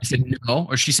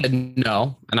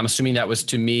no, and I'm assuming that was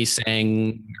to me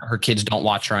saying her kids don't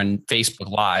watch her on Facebook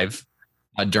Live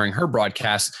during her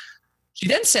broadcast. She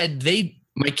then said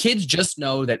my kids just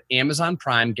know that Amazon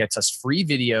Prime gets us free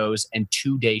videos and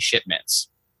 2-day shipments.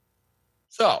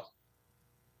 So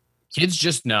kids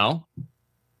just know,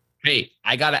 hey,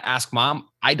 I got to ask mom.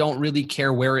 I don't really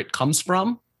care where it comes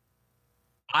from.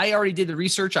 I already did the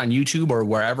research on YouTube or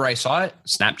wherever I saw it,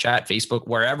 Snapchat, Facebook,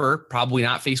 wherever, probably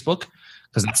not Facebook,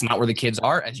 because that's not where the kids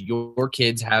are, as your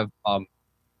kids have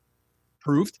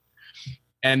proved.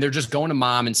 And they're just going to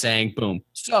mom and saying, boom.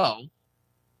 So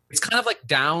it's kind of like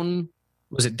downstream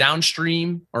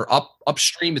or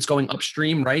upstream? It's going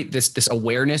upstream, right? This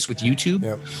awareness with YouTube.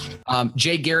 Yep.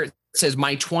 Jay Garrett says,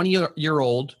 my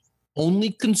 20-year-old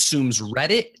only consumes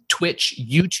Reddit, Twitch,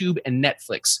 YouTube, and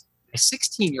Netflix. My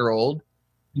 16-year-old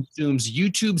consumes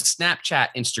YouTube, Snapchat,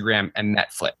 Instagram, and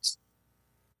Netflix.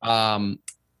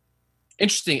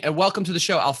 Interesting. And welcome to the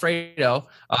show, Alfredo.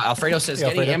 Alfredo says,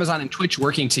 getting Amazon and Twitch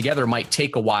working together might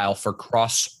take a while for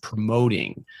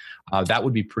cross-promoting. That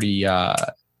would be pretty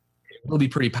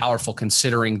powerful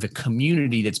considering the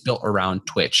community that's built around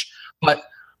Twitch. But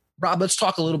Rob, let's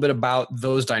talk a little bit about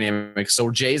those dynamics.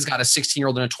 So Jay's got a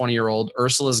 16-year-old and a 20-year-old.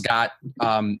 Ursula's got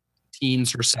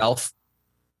teens herself,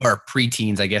 or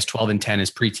preteens, I guess. 12 and 10 is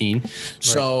preteen. Right.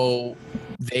 So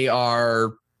they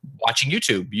are watching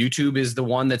YouTube. YouTube is the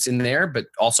one that's in there, but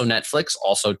also Netflix,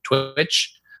 also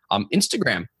Twitch,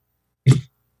 Instagram.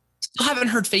 Still haven't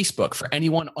heard Facebook for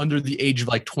anyone under the age of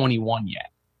like 21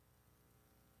 yet.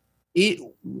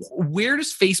 Where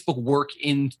does Facebook work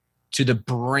into the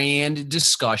brand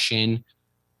discussion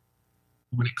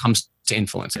when it comes to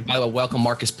influence? And by the way, welcome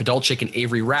Marcus Podolchik and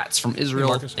Avery Ratz from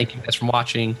Israel. Hey, thank you guys for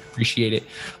watching. Appreciate it.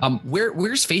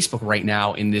 Where's Facebook right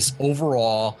now in this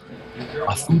overall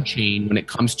food chain when it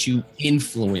comes to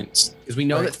influence? Because we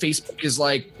know that Facebook is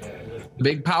like the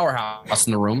big powerhouse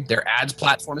in the room. Their ads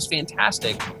platform is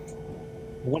fantastic.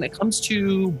 When it comes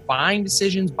to buying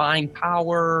decisions, buying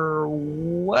power,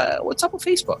 what's up with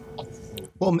Facebook?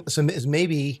 Well, so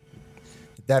maybe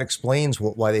that explains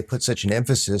why they put such an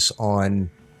emphasis on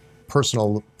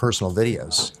personal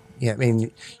videos. Yeah, I mean,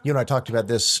 you and I talked about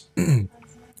this,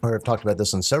 or I've talked about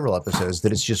this on several episodes,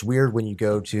 that it's just weird when you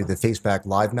go to the Facebook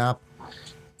Live map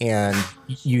and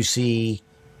you see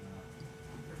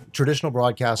traditional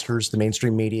broadcasters, the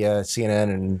mainstream media,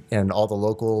 CNN, and all the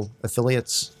local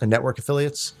affiliates and network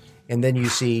affiliates, and then you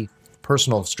see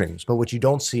personal streams. But what you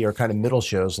don't see are kind of middle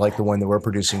shows like the one that we're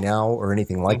producing now or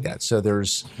anything like that. So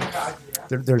there's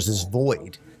this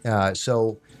void.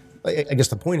 So I guess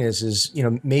the point is,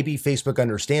 maybe Facebook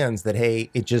understands that, hey,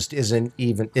 it just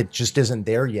isn't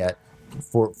there yet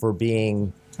for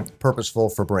being purposeful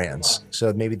for brands.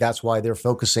 So maybe that's why they're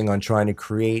focusing on trying to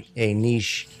create a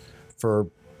niche for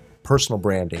personal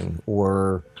branding,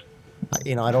 or,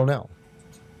 I don't know.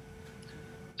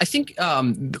 I think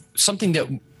something that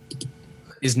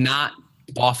is not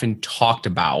often talked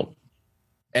about,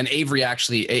 and Avery's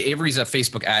a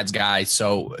Facebook ads guy,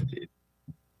 so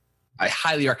I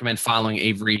highly recommend following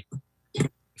Avery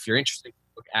if you're interested in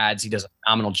Facebook ads. He does a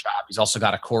phenomenal job. He's also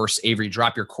got a course. Avery,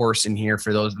 drop your course in here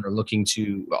for those that are looking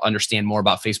to understand more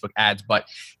about Facebook ads. But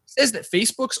he says that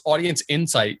Facebook's audience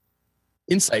insights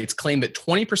claim that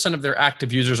 20% of their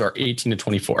active users are 18 to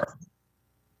 24.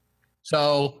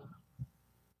 So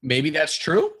maybe that's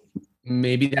true.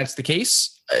 Maybe that's the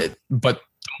case. But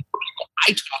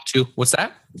I talked to, what's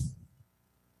that?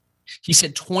 He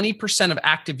said 20% of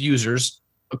active users,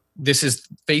 this is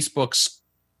Facebook's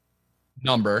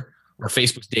number or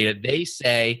Facebook's data. They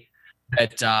say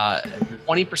that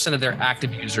 20% of their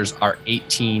active users are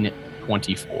 18-24.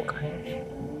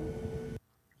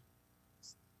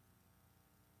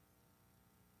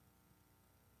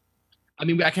 I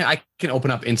mean, I can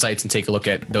open up Insights and take a look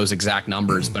at those exact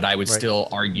numbers, but I would still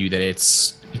argue that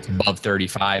it's above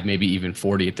 35, maybe even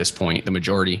 40 at this point, the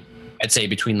majority. I'd say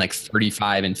between like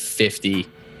 35 and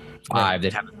 55,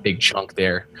 they'd have a big chunk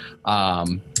there.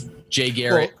 Jay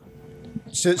Garrett. Well,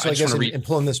 so I guess in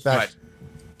pulling this back,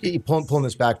 pulling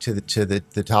this back to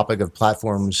the topic of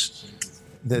platforms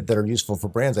that are useful for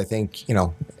brands, I think,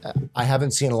 I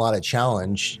haven't seen a lot of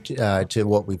challenge to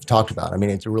what we've talked about. I mean,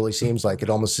 it really seems like it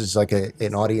almost is like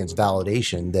an audience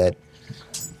validation that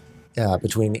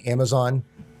between Amazon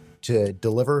to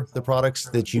deliver the products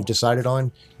that you've decided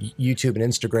on, YouTube and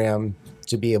Instagram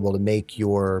to be able to make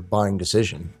your buying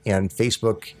decision, and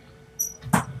Facebook.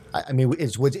 I mean,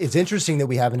 it's interesting that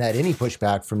we haven't had any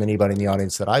pushback from anybody in the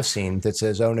audience that I've seen that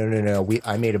says, "Oh no,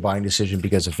 I made a buying decision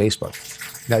because of Facebook."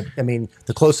 Now, I mean,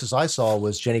 the closest I saw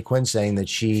was Jenny Quinn saying that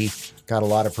she got a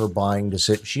lot of her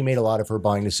she made a lot of her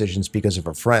buying decisions because of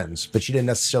her friends, but she didn't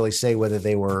necessarily say whether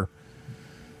they were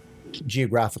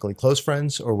geographically close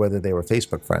friends or whether they were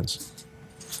Facebook friends.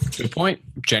 Good point.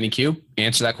 Jenny Q,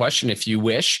 answer that question if you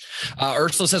wish.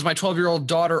 Ursula says, my 12-year-old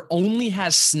daughter only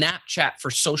has Snapchat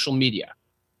for social media.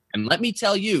 And let me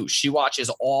tell you, she watches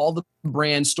all the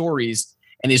brand stories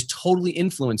and is totally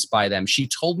influenced by them. She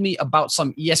told me about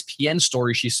some ESPN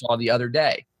story she saw the other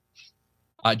day.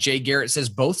 Jay Garrett says,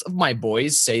 both of my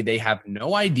boys say they have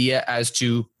no idea as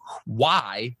to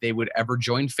why they would ever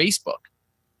join Facebook.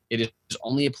 It is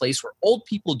only a place where old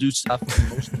people do stuff, and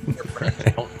most of their friends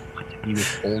don't want to be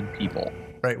with old people.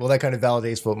 Right. Well, that kind of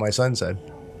validates what my son said.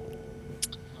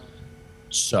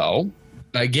 So,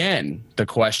 again, the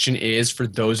question is for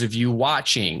those of you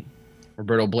watching,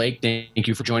 Roberto Blake, thank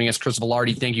you for joining us. Chris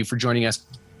Velarde, thank you for joining us.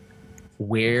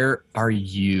 Where are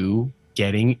you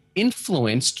getting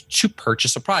influenced to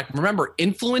purchase a product? Remember,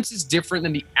 influence is different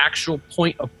than the actual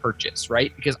point of purchase,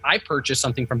 right? Because I purchased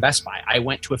something from Best Buy. I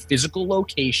went to a physical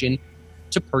location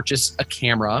to purchase a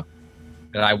camera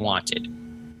that I wanted.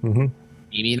 Mm-hmm.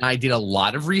 Amy and I did a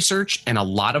lot of research and a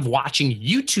lot of watching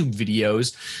YouTube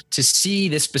videos to see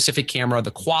this specific camera, the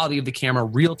quality of the camera,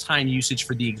 real-time usage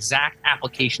for the exact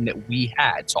application that we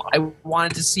had. So I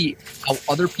wanted to see how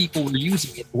other people were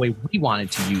using it the way we wanted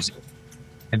to use it.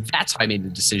 And that's how I made the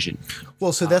decision.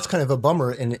 Well, so that's kind of a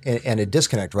bummer and a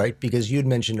disconnect, right? Because you'd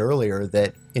mentioned earlier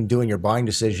that in doing your buying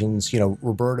decisions,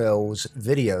 Roberto's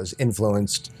videos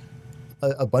influenced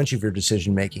a bunch of your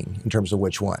decision-making in terms of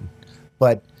which one.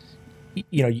 But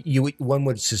one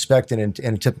would suspect in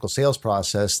a typical sales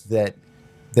process that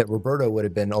Roberto would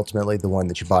have been ultimately the one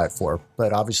that you buy it for.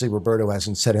 But obviously, Roberto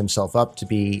hasn't set himself up to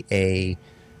be a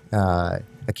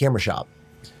camera shop.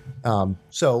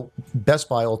 So Best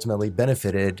Buy ultimately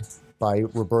benefited by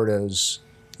Roberto's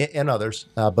and others,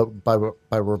 but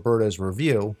by Roberto's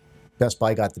review, Best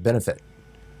Buy got the benefit.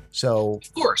 So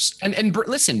of course, and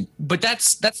listen, but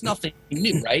that's nothing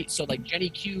new, right? So like Jenny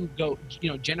Q,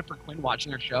 Jennifer Quinn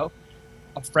watching her show.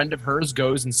 A friend of hers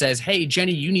goes and says, hey,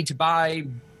 Jenny, you need to buy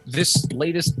this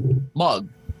latest mug,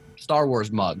 Star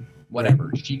Wars mug, whatever.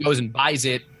 Right. She goes and buys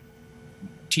it,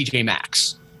 TJ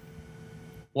Maxx.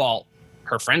 Well,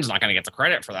 her friend's not going to get the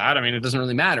credit for that. I mean, it doesn't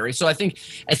really matter. So I think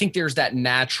there's that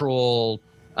natural,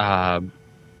 I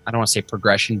don't want to say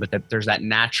progression, but that there's that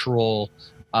natural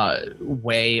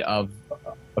way of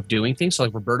doing things. So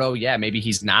like Roberto, yeah, maybe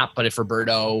he's not, but if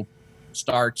Roberto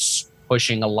starts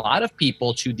pushing a lot of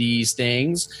people to these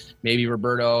things, maybe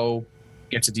Roberto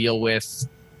gets a deal with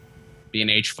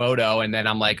B&H Photo, and then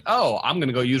I'm like, oh, I'm going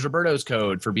to go use Roberto's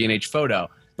code for B&H Photo.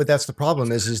 But that's the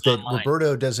problem is that online.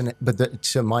 Roberto doesn't. But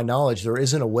to my knowledge, there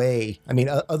isn't a way. I mean,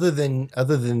 other than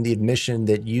the admission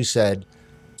that you said,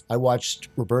 I watched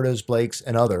Roberto's, Blake's,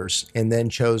 and others, and then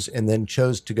chose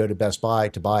to go to Best Buy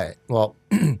to buy it. Well,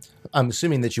 I'm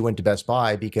assuming that you went to Best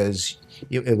Buy because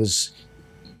it was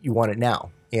you want it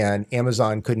now, and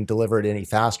Amazon couldn't deliver it any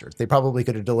faster. They probably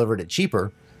could have delivered it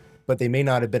cheaper, but they may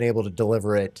not have been able to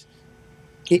deliver it,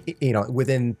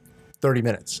 within 30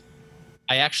 minutes.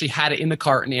 I actually had it in the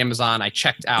cart in Amazon. I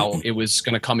checked out. It was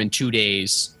going to come in 2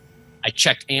 days. I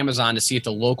checked Amazon to see if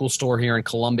the local store here in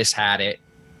Columbus had it.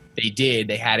 They did.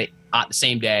 They had it the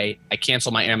same day. I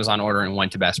canceled my Amazon order and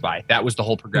went to Best Buy. That was the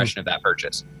whole progression of that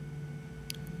purchase.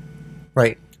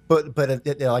 Right. But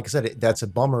like I said, that's a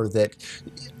bummer that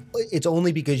it's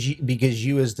only because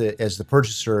you as the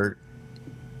purchaser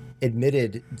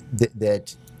admitted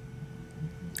that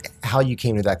how you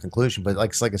came to that conclusion. But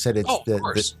like I said,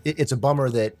 it's a bummer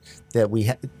that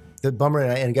we the bummer,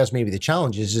 and I guess maybe the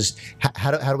challenge is how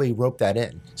do we rope that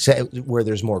in where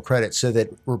there's more credit so that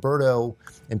Roberto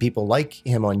and people like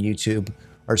him on YouTube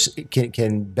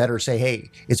can better say, hey,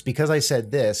 it's because I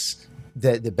said this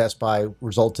that the Best Buy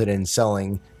resulted in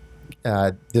selling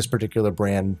this particular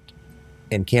brand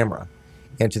and camera.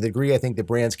 And to the degree I think the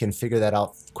brands can figure that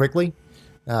out quickly,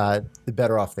 the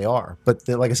better off they are. But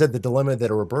like I said, the dilemma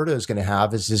that Roberto is going to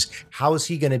have is how is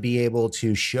he going to be able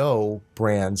to show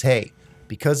brands, hey,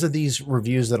 because of these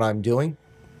reviews that I'm doing,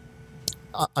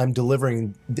 I'm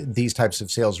delivering these types of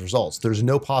sales results. There's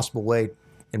no possible way,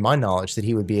 in my knowledge, that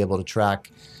he would be able to track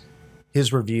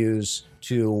his reviews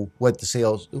to what the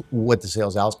sales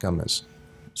outcome is.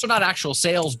 So not actual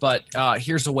sales, but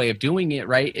here's a way of doing it,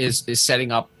 right? Is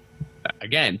setting up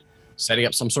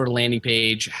some sort of landing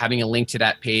page, having a link to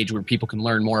that page where people can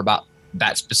learn more about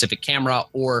that specific camera,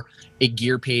 or a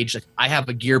gear page. Like I have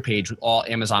a gear page with all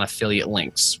Amazon affiliate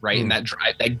links, right? And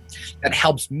that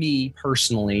helps me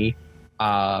personally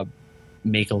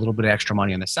make a little bit of extra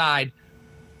money on the side.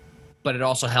 But it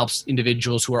also helps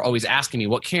individuals who are always asking me,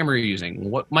 what camera are you using?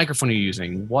 What microphone are you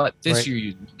using? What this you're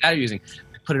using? That you're using?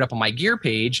 I put it up on my gear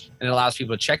page, and it allows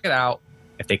people to check it out.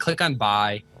 If they click on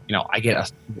buy, I get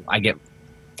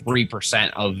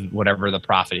 3% of whatever the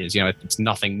profit is. It's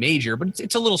nothing major, but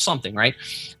it's a little something, right?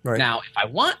 Now, if I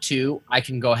want to, I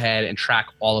can go ahead and track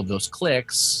all of those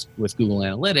clicks with Google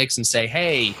Analytics and say,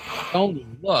 hey,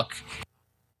 look,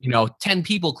 10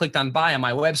 people clicked on buy on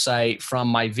my website from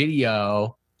my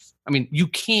video. I mean, you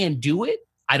can do it.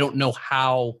 I don't know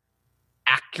how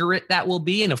accurate that will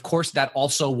be. And of course, that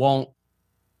also won't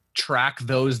track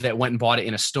those that went and bought it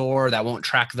in a store. That won't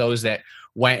track those that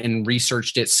went and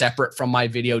researched it separate from my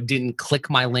video, didn't click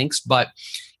my links. But,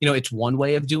 it's one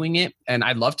way of doing it. And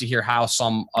I'd love to hear how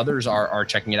some others are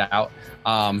checking it out.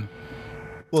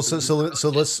 Well, so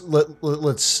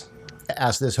let's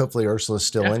ask this. Hopefully Ursula's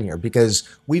still in here, because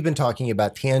we've been talking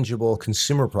about tangible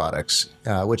consumer products,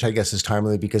 which I guess is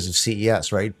timely because of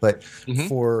CES, right? But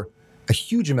for a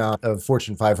huge amount of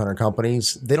Fortune 500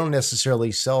 companies, they don't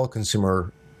necessarily sell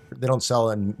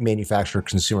and manufacture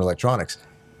consumer electronics.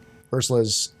 Ursula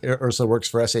works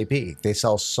for SAP. They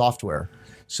sell software.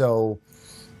 So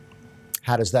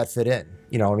how does that fit in?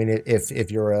 If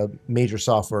you're a major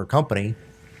software company,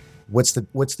 what's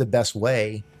the best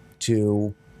way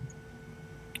to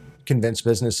convince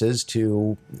businesses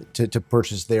to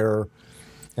purchase their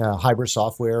hybrid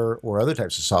software or other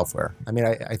types of software? I mean,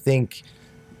 I think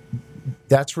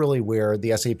that's really where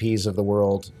the SAPs of the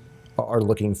world are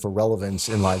looking for relevance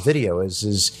in live video.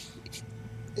 Is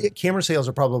camera sales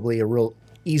are probably a real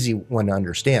easy one to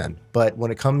understand, but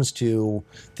when it comes to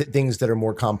things that are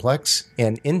more complex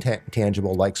and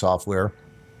intangible, like software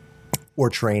or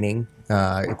training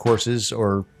courses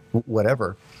or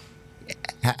whatever,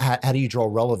 how do you draw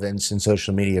relevance in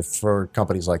social media for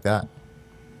companies like that?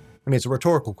 I mean, it's a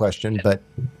rhetorical question, but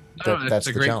that's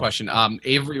a great question.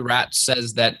 Avery Rat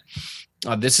says that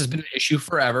this has been an issue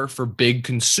forever for big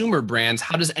consumer brands.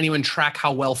 How does anyone track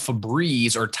how well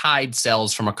Febreze or Tide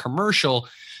sells from a commercial?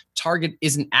 Target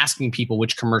isn't asking people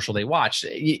which commercial they watch.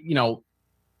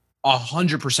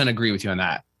 100% agree with you on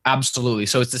that. Absolutely.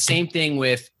 So it's the same thing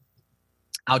with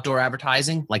outdoor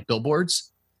advertising, like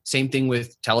billboards. Same thing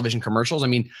with television commercials. I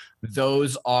mean,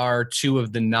 those are two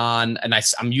of the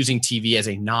I'm using TV as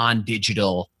a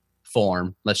non-digital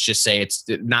form. Let's just say it's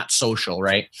not social,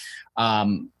 right?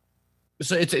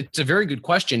 So it's a very good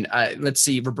question. Let's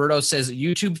see. Roberto says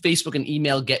YouTube, Facebook, and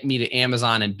email get me to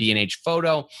Amazon and B&H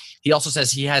Photo. He also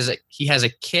says he has a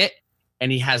kit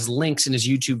and he has links in his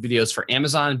YouTube videos for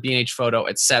Amazon, B&H Photo,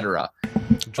 etc.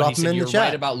 Drop them in the chat. You're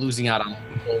right about losing out on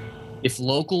people. If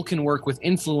local can work with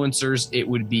influencers, it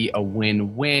would be a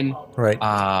win-win. Right.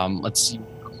 Let's see.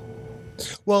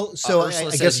 Well, so Ursula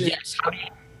I says guess yes. How do you,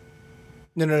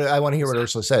 no. I want to hear what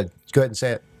Ursula said. Go ahead and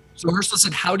say it. so Ursula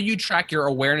said, how do you track your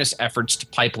awareness efforts to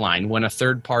pipeline when a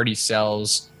third party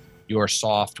sells your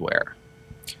software?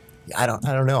 I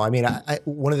don't know. I mean,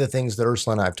 one of the things that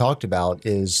Ursula and I have talked about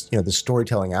is, the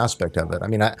storytelling aspect of it. I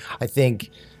mean, I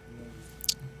think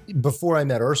before I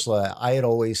met Ursula, I had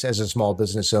always, as a small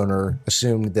business owner,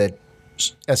 assumed that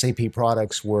SAP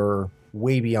products were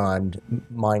way beyond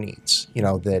my needs.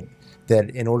 That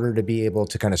in order to be able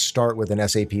to kind of start with an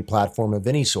SAP platform of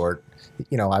any sort,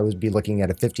 I would be looking at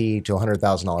a $50,000 to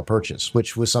 $100,000 purchase,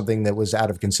 which was something that was out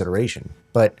of consideration.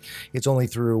 But it's only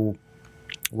through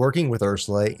working with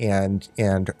Ursula and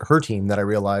her team that I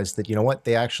realized that,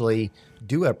 they actually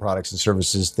do have products and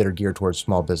services that are geared towards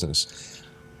small business.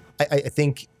 I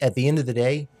think at the end of the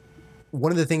day,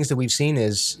 one of the things that we've seen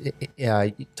is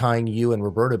tying you and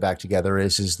Roberto back together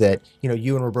is that,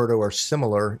 you and Roberto are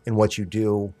similar in what you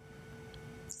do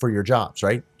for your jobs,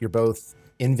 right? You're both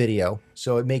in video.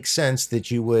 So it makes sense that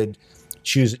you would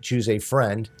choose a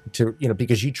friend to,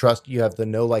 because you have the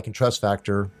know, like, and trust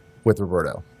factor with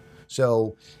Roberto.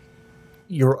 So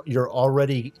you're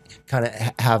already kind of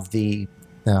have the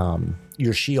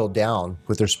your shield down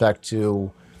with respect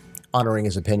to honoring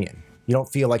his opinion. You don't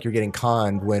feel like you're getting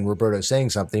conned when Roberto's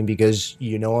saying something because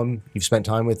you know him, you've spent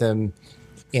time with him,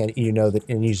 and you know that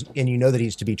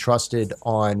he's to be trusted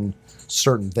on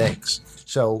certain things.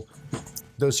 So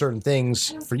those certain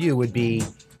things for you would be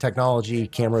technology,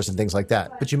 cameras, and things like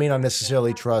that. But you may not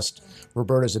necessarily trust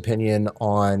Roberto's opinion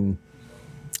on,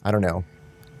 I don't know,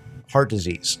 heart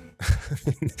disease.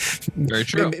 Very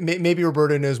true. Maybe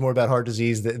Roberto knows more about heart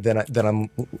disease than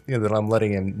I'm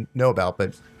letting him know about.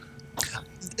 But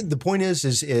the point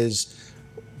is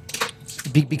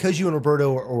because you and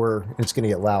Roberto are it's going to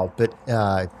get loud, but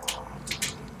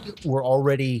we're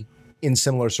already in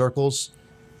similar circles.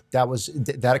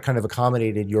 That kind of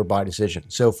accommodated your buy decision.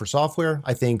 So for software,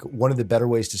 I think one of the better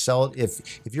ways to sell it,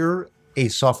 if you're a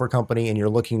software company and you're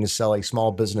looking to sell a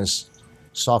small business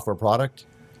software product,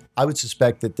 I would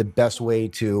suspect that the best way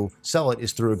to sell it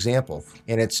is through example,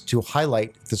 and it's to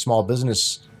highlight the small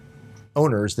business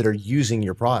owners that are using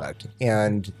your product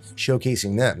and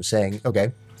showcasing them, saying,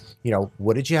 okay,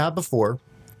 what did you have before?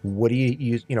 What do you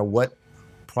use? What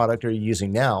product are you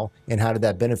using now, and how did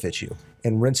that benefit you?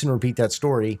 And rinse and repeat that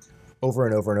story over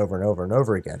and over and over and over and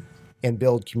over again, and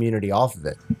build community off of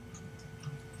it.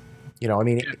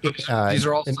 These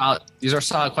are all solid. These are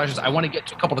solid questions. I want to get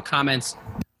to a couple of the comments,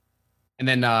 and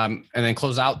then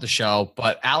close out the show.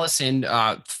 But Allison,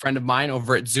 friend of mine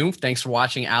over at Zoom, thanks for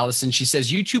watching, Allison. She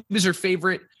says YouTube is her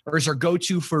favorite or is her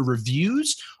go-to for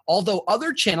reviews, although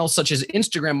other channels such as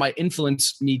Instagram might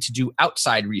influence me to do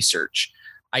outside research.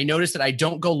 I noticed that I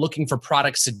don't go looking for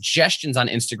product suggestions on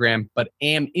Instagram, but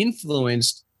am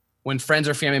influenced when friends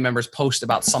or family members post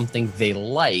about something they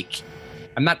like.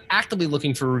 I'm not actively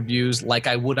looking for reviews like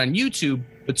I would on YouTube,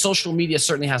 but social media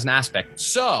certainly has an aspect.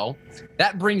 So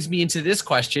that brings me into this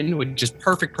question, which is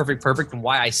perfect, and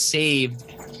why I saved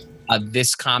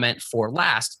this comment for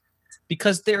last,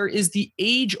 because there is the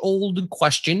age-old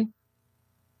question.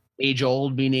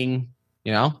 Age-old meaning,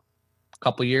 a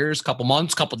couple years, couple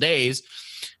months, couple days.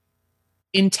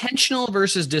 Intentional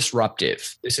versus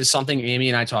disruptive. This is something Amy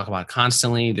and I talk about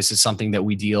constantly. This is something that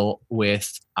we deal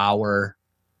with our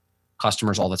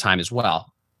customers all the time as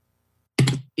well.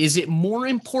 Is it more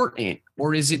important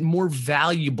or is it more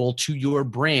valuable to your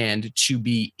brand to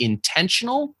be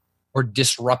intentional or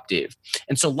disruptive?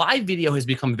 And so live video has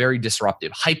become very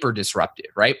disruptive, hyper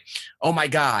disruptive, right? Oh my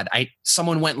God,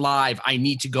 someone went live. I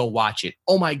need to go watch it.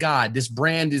 Oh my God, this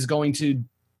brand is going to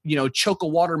choke a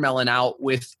watermelon out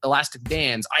with elastic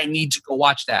bands. I need to go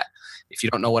watch that. If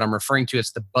you don't know what I'm referring to,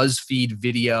 it's the BuzzFeed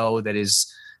video that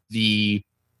is the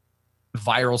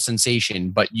viral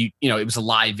sensation, but it was a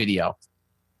live video.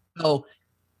 So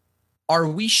are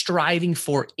we striving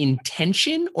for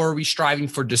intention or are we striving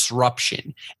for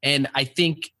disruption? And I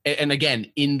think, and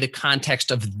again, in the context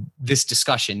of this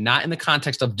discussion, not in the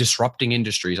context of disrupting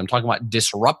industries, I'm talking about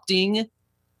disrupting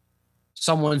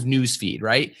someone's newsfeed,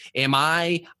 right? Am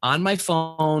I on my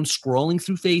phone scrolling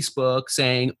through Facebook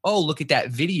saying, oh, look at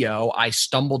that video. I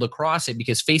stumbled across it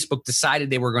because Facebook decided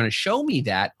they were going to show me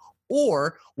that.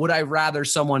 Or would I rather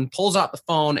someone pulls out the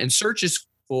phone and searches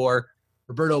for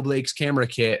Roberto Blake's camera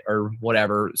kit or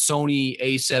whatever, Sony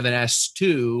A7S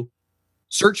II,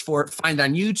 search for it, find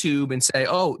on YouTube and say,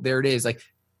 oh, there it is. Like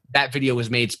that video was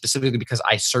made specifically because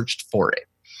I searched for it.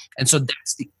 And so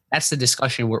that's the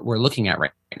discussion we're looking at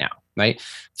right now, right?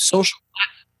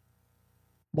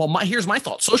 Here's my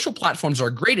thought. Social platforms are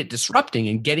great at disrupting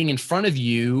and getting in front of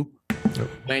you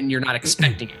when you're not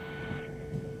expecting it.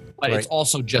 but Right. it's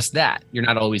also just that. You're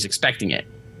not always expecting it.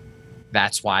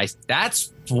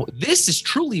 This is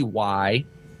truly why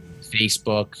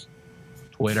Facebook,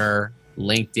 Twitter,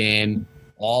 LinkedIn,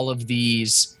 all of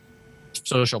these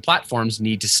social platforms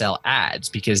need to sell ads,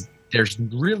 because there's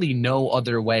really no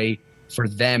other way for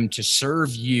them to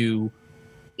serve you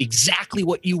exactly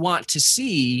what you want to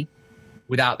see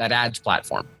without that ads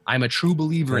platform. I'm a true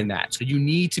believer in that. So you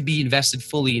need to be invested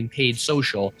fully in paid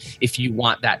social if you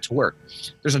want that to work.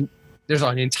 There's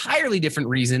an entirely different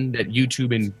reason that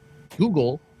YouTube and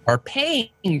Google are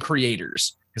paying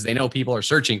creators, because they know people are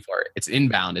searching for it. It's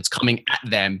inbound. It's coming at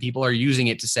them. People are using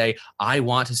it to say, I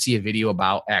want to see a video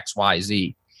about X, Y,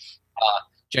 Z.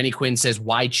 Jenny Quinn says,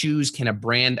 why choose? Can a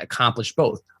brand accomplish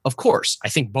both? Of course. I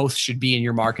think both should be in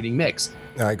your marketing mix.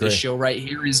 I agree. This show right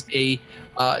here is a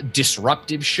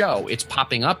disruptive show. It's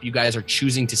popping up. You guys are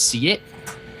choosing to see it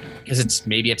because it's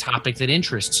maybe a topic that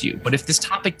interests you. But if this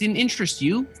topic didn't interest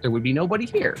you, there would be nobody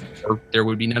here, or there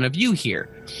would be none of you here.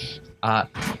 Now,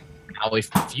 if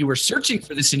you were searching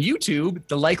for this in YouTube,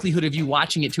 the likelihood of you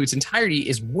watching it to its entirety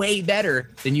is way better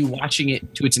than you watching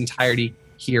it to its entirety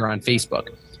here on Facebook.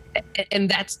 And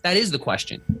that is the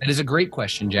question. That is a great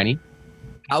question, Jenny.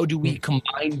 How do we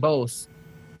combine both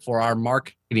for our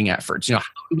marketing efforts? How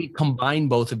do we combine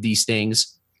both of these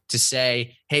things to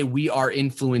say, hey, we are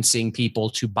influencing people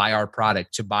to buy our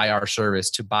product, to buy our service,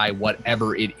 to buy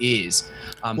whatever it is?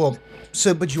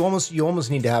 But you almost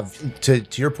need to have, to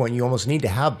your point, you almost need to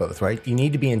have both, right? You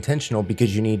need to be intentional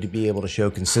because you need to be able to show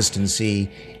consistency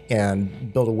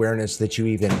and build awareness that you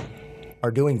even are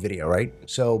doing video, right?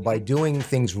 So by doing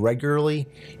things regularly,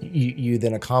 you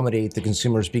then accommodate the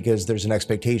consumers because there's an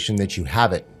expectation that you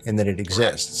have it and that it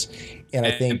exists. And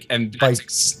I think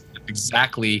that's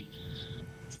exactly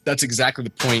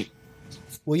the point.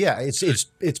 Well, yeah,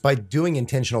 it's by doing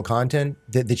intentional content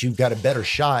that you've got a better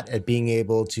shot at being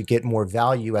able to get more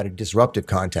value out of disruptive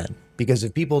content. Because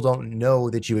if people don't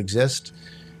know that you exist,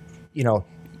 you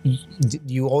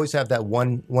always have that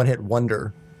one hit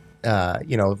wonder.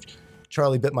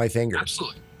 Charlie bit my finger.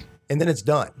 Absolutely. And then it's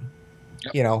done.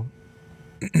 Yep.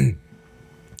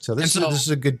 So this is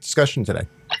a good discussion today.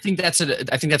 I think that's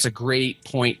a great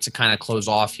point to kind of close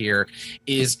off here,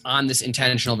 is on this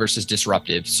intentional versus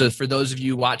disruptive. So for those of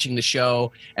you watching the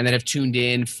show and that have tuned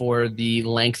in for the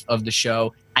length of the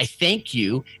show, I thank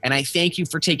you. And I thank you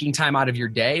for taking time out of your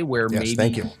day where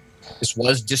thank you. This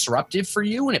was disruptive for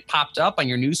you and it popped up on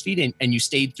your newsfeed and you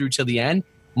stayed through till the end.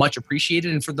 Much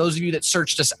appreciated. And for those of you that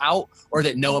searched us out or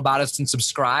that know about us and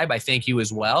subscribe, I thank you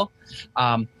as well.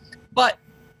 But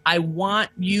I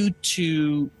want you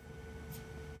to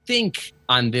think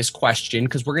on this question,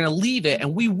 because we're going to leave it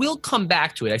and we will come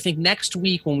back to it. I think next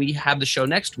week, when we have the show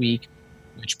next week,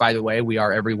 which, by the way, we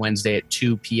are every Wednesday at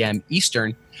 2 p.m.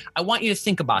 Eastern, I want you to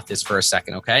think about this for a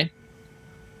second, okay?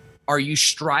 Are you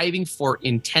striving for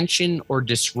intention or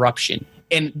disruption?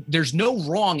 And there's no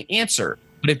wrong answer.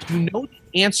 But if you know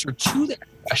the answer to that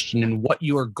question and what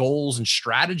your goals and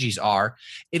strategies are,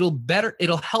 it'll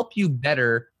help you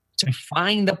better to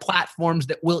find the platforms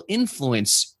that will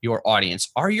influence your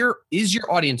audience. Is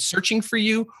your audience searching for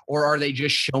you, or are they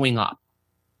just showing up?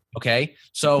 Okay.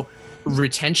 So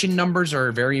retention numbers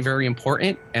are very, very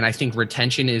important. And I think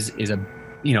retention is a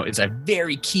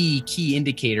very key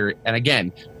indicator. And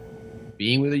again,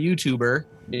 being with a YouTuber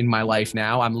in my life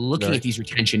now, I'm looking at these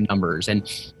retention numbers, and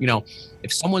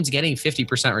if someone's getting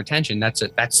 50% retention, that's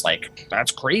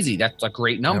crazy. That's a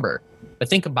great number. Yep. But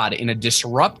think about it in a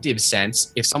disruptive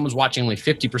sense. If someone's watching only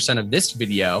 50% of this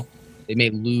video, they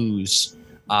may lose.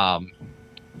 A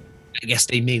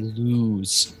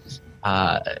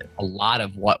lot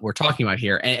of what we're talking about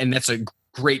here, and that's a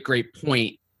great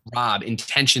point, Rob.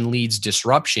 Intention leads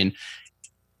disruption.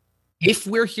 If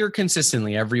we're here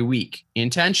consistently every week,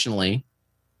 intentionally,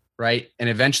 right? And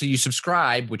eventually you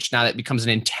subscribe, which now that becomes an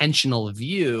intentional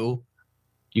view,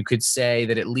 you could say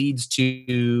that it leads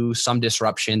to some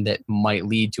disruption that might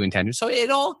lead to intention. So it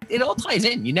all ties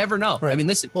in. You never know. Right. I mean,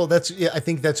 listen. Well, I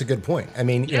think that's a good point. I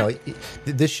mean,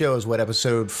 this show is what,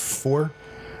 episode 4?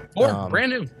 4,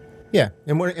 brand new. Yeah.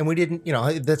 And we didn't,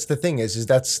 that's the thing is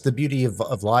that's the beauty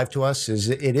of live to us, is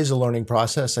it is a learning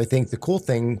process. I think the cool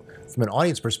thing from an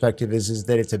audience perspective is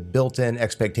that it's a built-in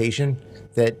expectation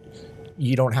that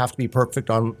you don't have to be perfect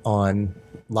on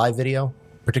live video,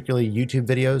 particularly YouTube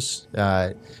videos.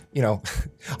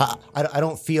 I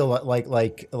don't feel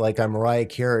like I'm Mariah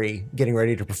Carey getting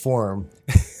ready to perform,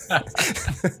 and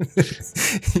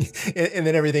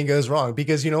then everything goes wrong.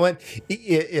 Because you know what?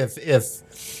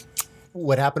 If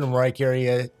what happened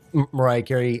to Mariah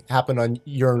Carey happened on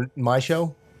my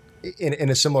show in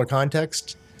a similar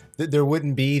context, there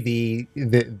wouldn't be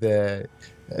the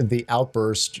the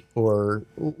outburst or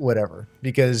whatever,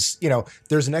 because,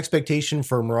 there's an expectation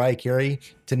for Mariah Carey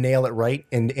to nail it right.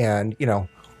 And,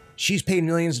 she's paid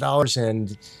millions of dollars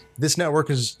and this network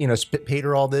has, paid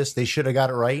her all this. They should have got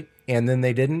it right. And then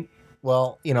they didn't.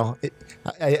 Well,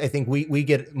 I think we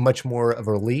get much more of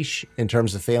a leash in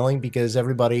terms of failing because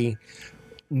everybody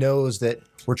knows that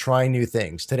we're trying new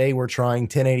things. Today, we're trying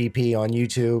 1080p on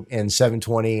YouTube and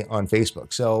 720 on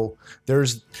Facebook. So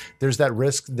there's that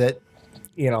risk that,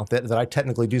 that I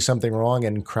technically do something wrong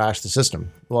and crash the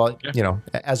system. Well,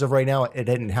 as of right now, it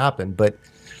didn't happen, but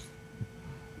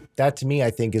that to me, I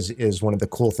think is one of the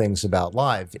cool things about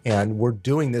live. And we're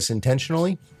doing this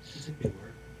intentionally.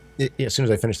 As soon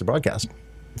as I finish the broadcast,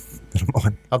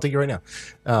 I'll take it right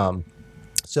now.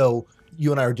 So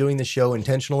you and I are doing the show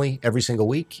intentionally every single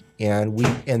week, and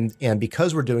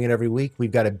because we're doing it every week,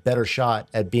 we've got a better shot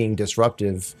at being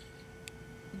disruptive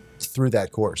through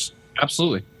that course.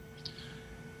 Absolutely.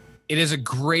 It is a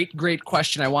great, great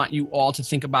question. I want you all to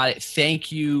think about it.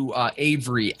 Thank you,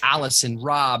 Avery, Allison,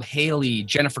 Rob, Haley,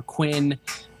 Jennifer Quinn,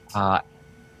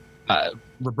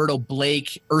 Roberto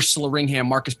Blake, Ursula Ringham,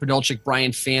 Marcus Podolchik,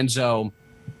 Brian Fanzo,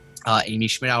 Amy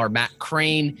Schmidauer, Matt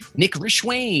Crane, Nick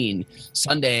Rishwain,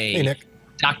 Sunday, hey, Nick.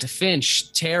 Dr.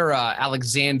 Finch, Tara,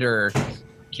 Alexander,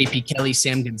 KP Kelly,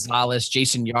 Sam Gonzalez,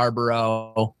 Jason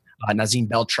Yarborough, Nazim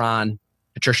Beltran,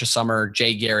 Patricia Summer,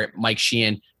 Jay Garrett, Mike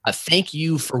Sheehan. Thank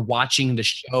you for watching the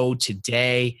show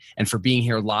today and for being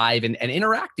here live and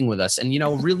interacting with us. And,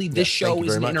 really this show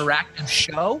is an interactive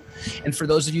show. And for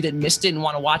those of you that missed it and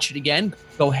want to watch it again,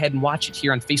 go ahead and watch it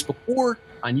here on Facebook or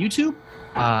on YouTube.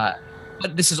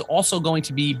 But this is also going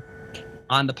to be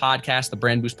on the podcast, the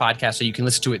Brand Boost podcast, so you can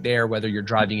listen to it there, whether you're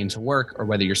driving into work or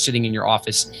whether you're sitting in your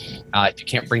office. If you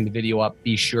can't bring the video up,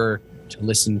 be sure to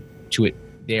listen to it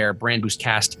there,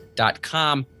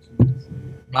 brandboostcast.com.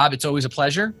 Rob, it's always a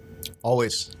pleasure.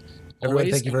 Always.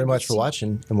 Everyone, thank you very much for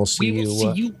watching, and we'll see you. We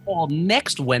will see you all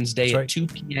next Wednesday at 2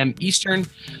 p.m. Eastern.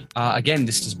 Again,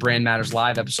 this is Brand Matters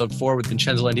Live, episode 4 with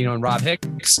Vincenzo Landino and Rob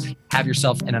Hicks. Have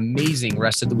yourself an amazing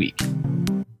rest of the week.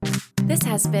 This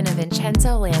has been a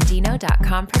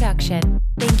VincenzoLandino.com production.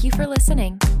 Thank you for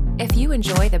listening. If you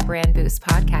enjoy the Brand Boost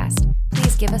podcast,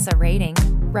 please give us a rating,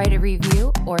 write a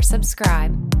review, or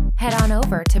subscribe. Head on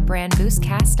over to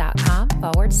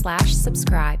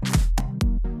brandboostcast.com/subscribe.